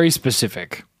 All very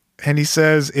specific. And he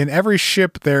says, in every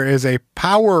ship there is a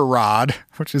power rod,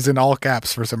 which is in all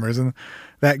caps for some reason,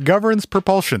 that governs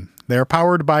propulsion. They are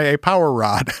powered by a power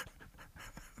rod.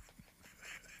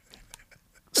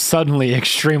 Suddenly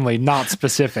extremely not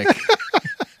specific.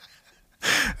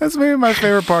 That's maybe my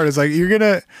favorite part is like, you're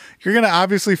gonna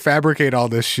obviously fabricate all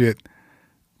this shit,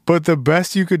 but the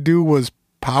best you could do was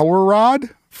power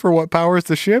rod for what powers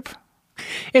the ship.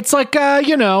 It's like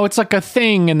it's like a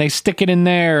thing and they stick it in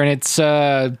there and it's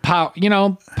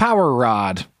power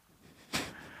rod.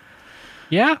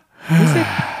 Yeah. Is it?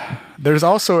 There's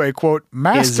also a quote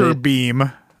master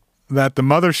beam that the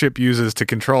mothership uses to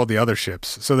control the other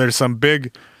ships. So there's some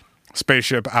big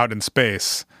spaceship out in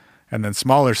space and then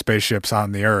smaller spaceships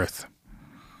on the Earth.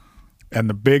 And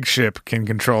the big ship can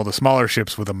control the smaller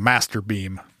ships with a master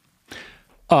beam.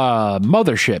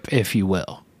 Mothership, if you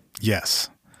will. Yes.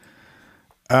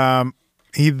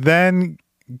 He then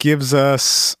gives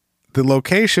us the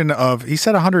location of, he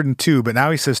said 102, but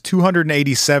now he says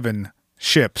 287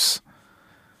 ships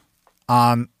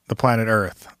on the planet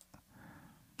Earth.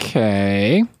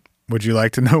 Okay. Would you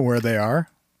like to know where they are?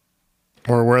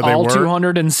 Or where they All were?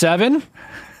 207?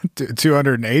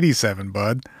 287,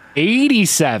 bud.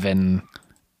 87.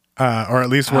 Or at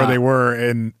least where they were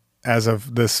in as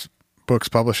of this book's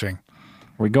publishing.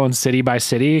 We're going city by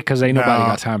city because ain't nobody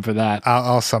got time for that.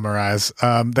 I'll summarize.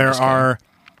 There are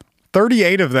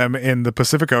 38 of them in the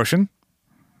Pacific Ocean,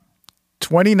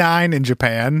 29 in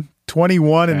Japan,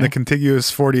 21 in the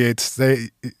contiguous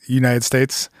 48 United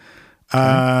States,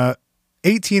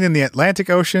 18 in the Atlantic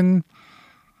Ocean,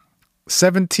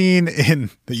 17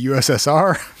 in the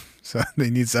USSR. So he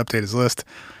needs to update his list.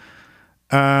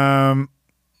 And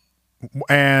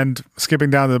skipping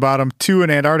down to the bottom, 2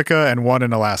 in Antarctica and 1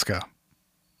 in Alaska.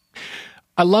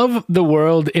 I love the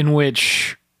world in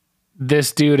which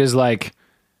this dude is like,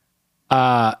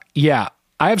 yeah,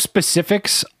 I have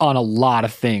specifics on a lot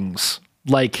of things.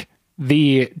 Like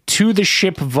the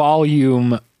ship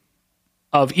volume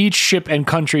of each ship and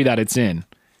country that it's in.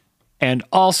 And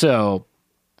also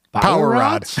power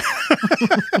rods.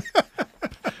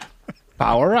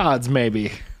 Power rods,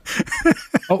 maybe.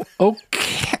 Oh,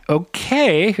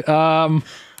 okay.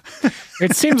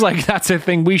 It seems like that's a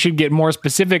thing we should get more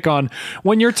specific on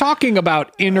when you're talking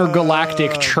about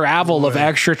intergalactic travel of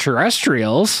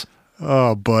extraterrestrials.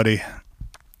 Oh, buddy.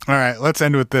 All right, let's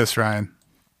end with this, Ryan.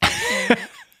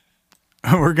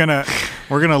 We're gonna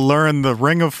learn the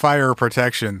Ring of Fire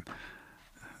protection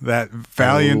that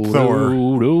valiant Thor,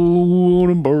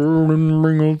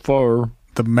 Ring of Fire,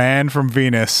 the man from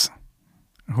Venus,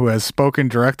 who has spoken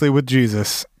directly with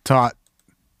Jesus, taught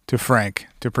to Frank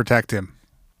to protect him.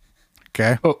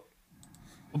 Okay. Oh,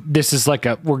 this is like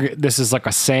a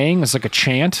saying. It's like a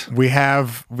chant. We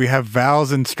have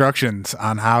Val's instructions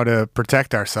on how to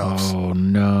protect ourselves. Oh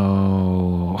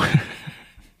no.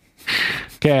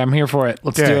 Okay, I'm here for it.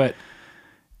 Let's do it.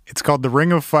 It's called the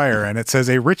Ring of Fire, and it says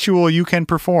a ritual you can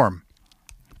perform.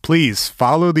 Please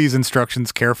follow these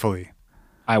instructions carefully.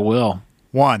 I will.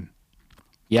 1.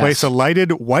 Yes. Place a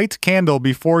lighted white candle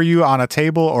before you on a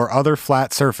table or other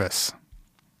flat surface.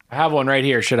 I have one right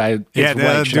here. Should I?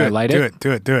 Should I light it?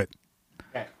 Do it. Okay.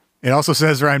 It also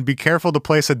says, Ryan, be careful to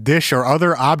place a dish or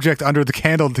other object under the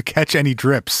candle to catch any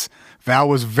drips. Val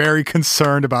was very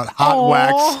concerned about hot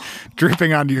wax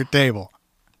dripping onto your table.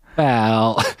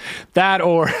 Val, that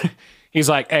or he's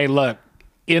like, hey, look,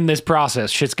 in this process,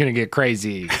 shit's going to get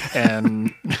crazy.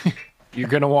 And you're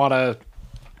going to want to,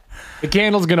 the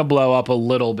candle's going to blow up a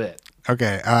little bit.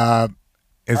 Okay.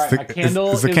 Is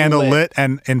the candle lit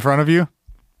and in front of you?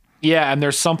 Yeah, and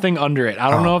there's something under it.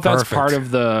 I don't know if that's part of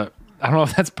the. I don't know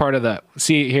if that's part of the.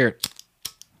 See here.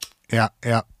 Yeah,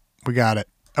 we got it.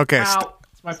 Okay. Ow,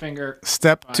 it's my finger.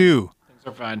 Step 2. Things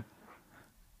are fine.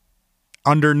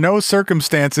 Under no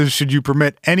circumstances should you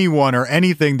permit anyone or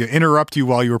anything to interrupt you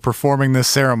while you are performing this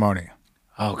ceremony.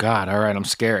 Oh God! All right, I'm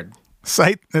scared.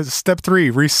 Step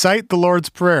 3. Recite the Lord's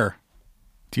Prayer.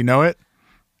 Do you know it?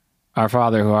 Our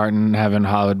Father who art in heaven,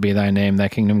 hallowed be thy name. Thy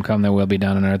kingdom come, thy will be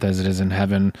done on earth as it is in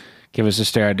heaven. Give us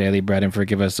this day our daily bread, and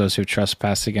forgive us those who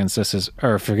trespass against us,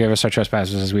 forgive us our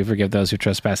trespasses as we forgive those who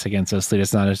trespass against us. Lead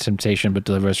us not into temptation, but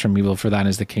deliver us from evil. For thine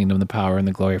is the kingdom, the power, and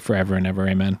the glory forever and ever.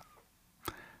 Amen.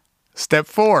 Step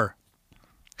 4.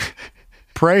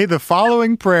 Pray the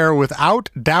following prayer without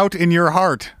doubt in your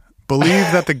heart.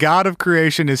 Believe that the God of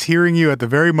creation is hearing you at the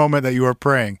very moment that you are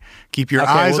praying. Keep your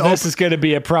eyes open. This is going to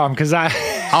be a problem because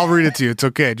I'll read it to you. It's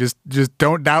okay. Just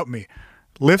don't doubt me.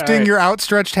 Lifting your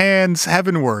outstretched hands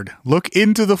heavenward. Look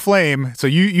into the flame. So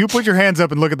you put your hands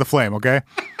up and look at the flame, okay?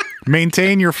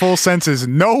 Maintain your full senses.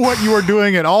 Know what you are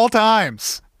doing at all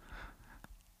times.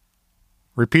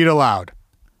 Repeat aloud.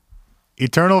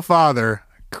 Eternal Father,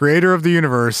 creator of the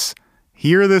universe,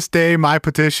 hear this day my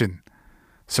petition.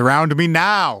 Surround me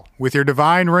now with your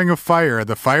divine ring of fire,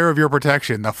 the fire of your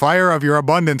protection, the fire of your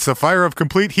abundance, the fire of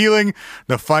complete healing,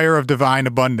 the fire of divine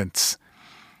abundance.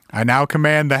 I now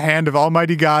command the hand of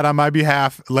Almighty God on my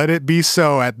behalf. Let it be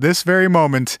so at this very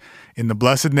moment, in the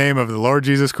blessed name of the Lord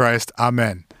Jesus Christ.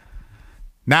 Amen.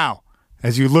 Now,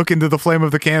 as you look into the flame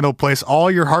of the candle, place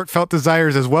all your heartfelt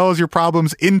desires as well as your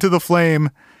problems into the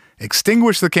flame.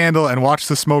 Extinguish the candle and watch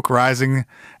the smoke rising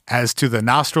as to the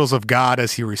nostrils of God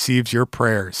as he receives your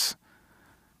prayers.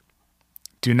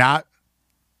 Do not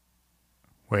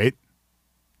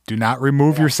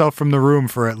remove yourself from the room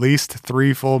for at least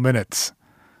 3 full minutes.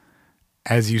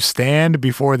 As you stand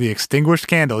before the extinguished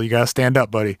candle, you gotta stand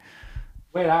up, buddy.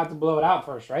 Wait, I have to blow it out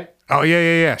first, right? Oh,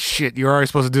 yeah. Shit, you're already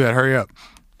supposed to do that. Hurry up.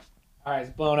 All right,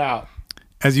 it's blown out.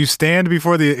 As you stand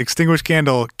before the extinguished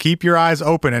candle, keep your eyes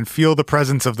open and feel the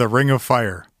presence of the ring of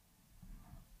fire.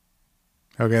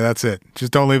 Okay, that's it.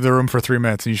 Just don't leave the room for 3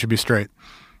 minutes and you should be straight.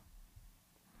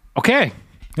 Okay.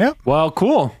 Yeah. Well,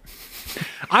 cool.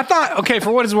 I thought, okay,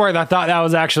 for what it's worth, I thought that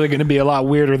was actually going to be a lot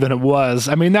weirder than it was.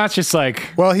 I mean, that's just like...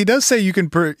 Well, he does say you can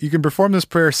perform this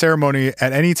prayer ceremony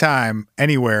at any time,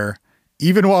 anywhere,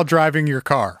 even while driving your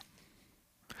car.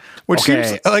 Which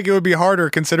seems like it would be harder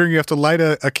considering you have to light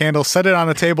a candle, set it on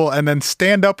a table, and then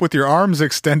stand up with your arms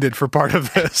extended for part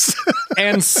of this.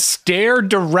 And stare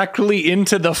directly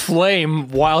into the flame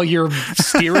while you're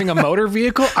steering a motor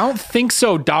vehicle? I don't think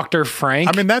so, Dr. Frank.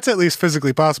 I mean, that's at least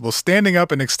physically possible. Standing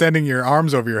up and extending your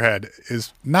arms over your head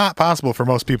is not possible for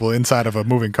most people inside of a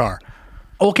moving car.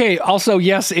 Okay, also,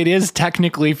 yes, it is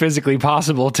technically physically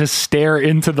possible to stare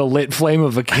into the lit flame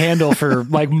of a candle for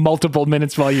like multiple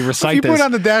minutes while you recite If you put it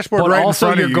on the dashboard right in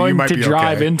front of you, you're going you might to be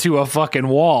drive okay. into a fucking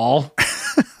wall.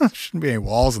 There shouldn't be any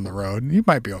walls in the road. You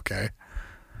might be okay.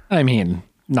 I mean,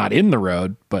 not in the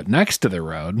road, but next to the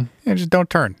road. Yeah, just don't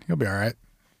turn. You'll be all right.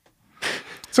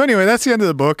 So anyway, that's the end of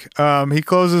the book. He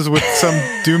closes with some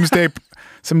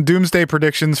doomsday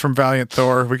predictions from Valiant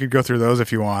Thor. We could go through those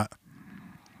if you want.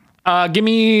 Give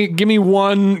me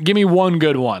one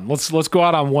good one. Let's go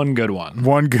out on one good one.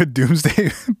 One good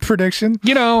doomsday prediction.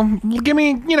 Give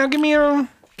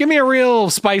me a real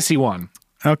spicy one.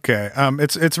 Okay.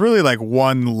 It's really like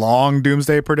one long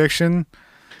doomsday prediction.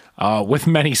 With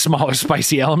many smaller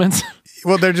spicy elements.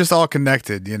 Well, they're just all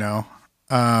connected,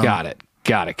 Got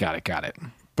it.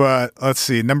 But let's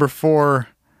see. Number 4.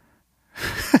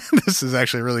 This is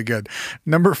actually really good.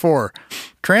 Number 4.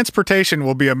 Transportation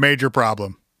will be a major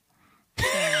problem.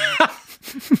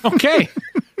 Okay.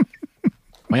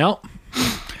 Well,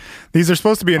 these are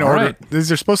supposed to be in order. Right.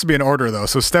 These are supposed to be in order, though.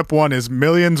 So step 1 is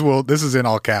millions will. This is in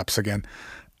all caps again.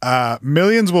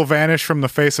 Millions will vanish from the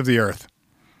face of the earth.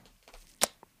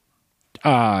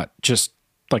 just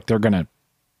like they're gonna,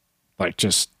 like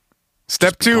just.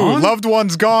 Step 2: gone? loved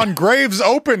ones gone, graves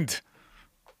opened.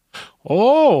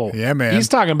 Oh, Yeah, man. He's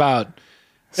talking about.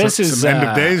 This some is end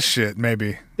of days shit,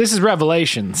 maybe. This is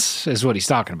Revelations, is what he's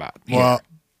talking about. Well,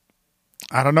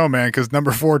 I don't know, man, because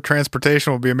number 4,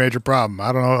 transportation will be a major problem.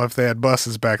 I don't know if they had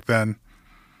buses back then,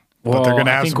 but they're going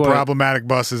to have some problematic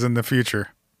buses in the future.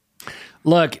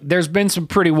 Look, there's been some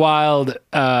pretty wild,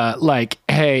 like,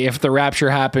 hey, if the rapture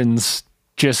happens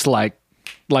just like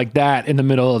that in the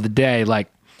middle of the day,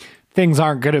 like things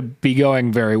aren't going to be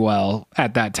going very well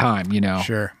at that time,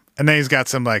 Sure. And then he's got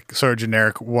some like sort of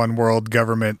generic one world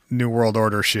government, new world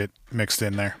order shit mixed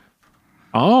in there.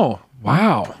 Oh,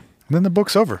 wow. And then the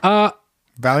book's over.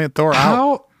 Valiant Thor out.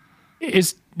 How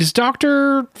is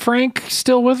Dr. Frank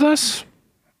still with us?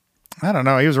 I don't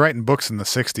know. He was writing books in the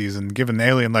 60s and giving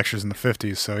alien lectures in the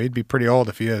 50s, so he'd be pretty old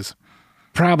if he is.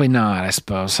 Probably not, I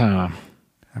suppose, huh?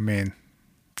 I mean,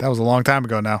 that was a long time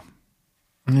ago now.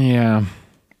 Yeah.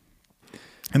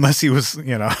 Unless he was,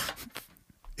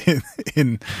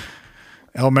 in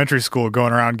elementary school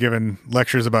going around giving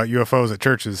lectures about UFOs at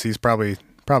churches. He's probably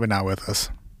not with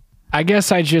us. I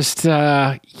guess I just,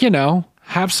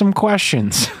 have some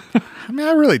questions. I mean,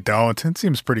 I really don't. It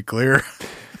seems pretty clear.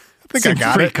 I think I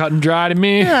got pretty it. cut and dry to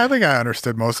me. Yeah, I think I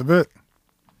understood most of it.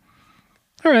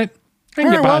 All right. I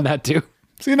can get behind that too.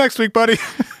 See you next week, buddy.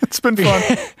 It's been fun.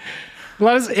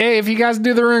 Hey, if you guys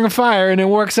do the Ring of Fire and it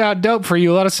works out dope for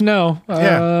you, let us know.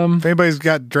 Yeah. If anybody's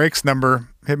got Drake's number,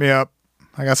 hit me up.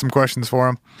 I got some questions for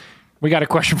him. We got a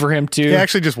question for him too. Yeah,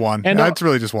 actually just one. And it's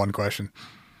really just one question.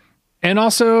 And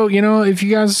also, if you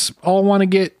guys all want to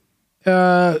get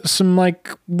some like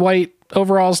white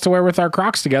overalls to wear with our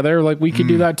Crocs together, like we could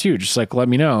do that too. Just like let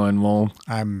me know and we'll.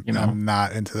 I'm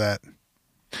not into that,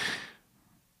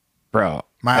 bro.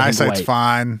 My eyesight's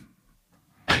fine.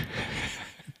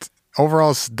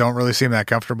 Overalls don't really seem that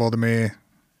comfortable to me.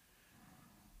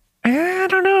 I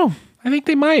don't know. I think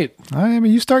they might. I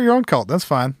mean, you start your own cult. That's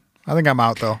fine. I think I'm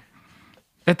out though.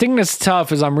 The thing that's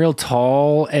tough is I'm real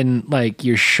tall and like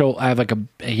your shoulder. I have like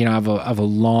I have a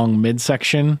long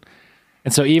midsection,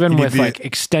 and so even with like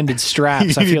extended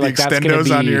straps, I feel like that's gonna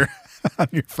be on your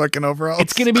fucking overalls.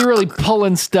 It's gonna be really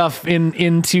pulling stuff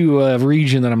into a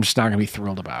region that I'm just not gonna be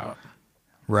thrilled about.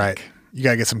 Right. You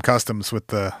gotta get some customs with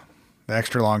the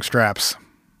extra long straps.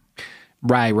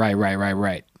 Right.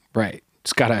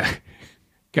 Just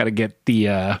gotta get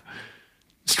the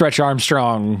Stretch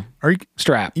Armstrong Or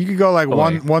strap. you could go like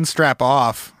away. one strap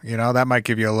off. You know, that might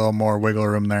give you a little more wiggle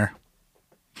room there.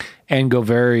 And go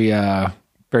very,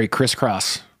 very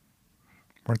crisscross.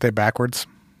 Weren't they backwards?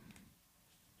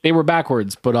 They were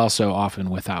backwards, but also often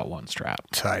without one strap.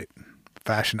 Tight.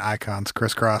 Fashion icons,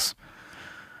 crisscross.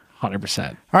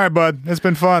 100%. All right, bud. It's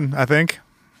been fun, I think.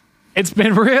 It's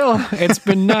been real. It's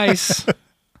been nice.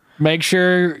 Make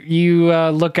sure you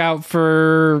look out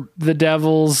for the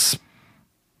Devil's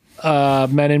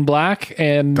Men in Black.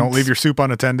 And Don't leave your soup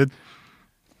unattended.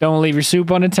 don't leave your soup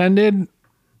unattended.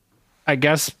 I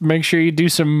guess make sure you do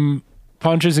some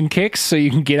punches and kicks so you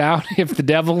can get out if the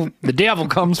devil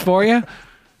comes for you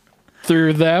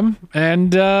through them.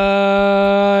 And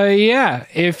yeah,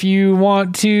 if you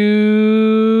want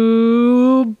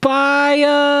to buy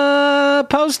a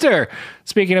poster,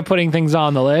 speaking of putting things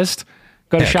on the list,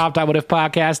 go to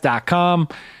shop.whatifpodcast.com.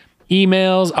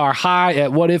 Emails are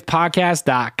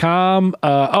hi@whatifpodcast.com.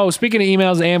 Speaking of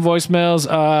emails and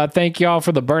voicemails, thank y'all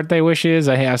for the birthday wishes.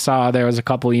 I saw there was a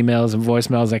couple emails and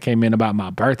voicemails that came in about my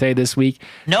birthday this week.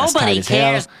 That's tight Nobody as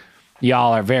hell. cares.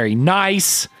 Y'all are very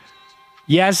nice.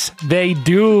 Yes, they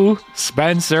do,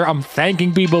 Spencer. I'm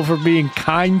thanking people for being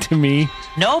kind to me.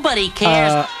 Nobody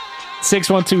cares.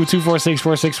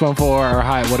 612-246-4614 or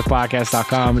hi at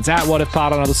whatifpodcast.com. It's at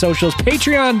whatifpod on all the socials.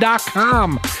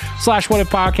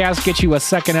 Patreon.com/whatifpodcast gets you a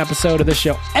second episode of this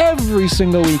show every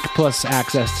single week, plus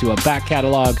access to a back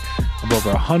catalog of over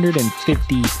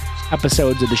 150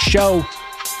 episodes of the show.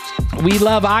 We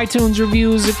love iTunes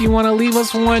reviews if you want to leave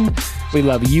us one. We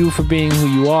love you for being who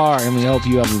you are, and we hope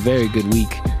you have a very good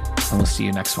week. And we'll see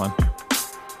you next one.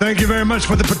 Thank you very much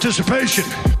for the participation.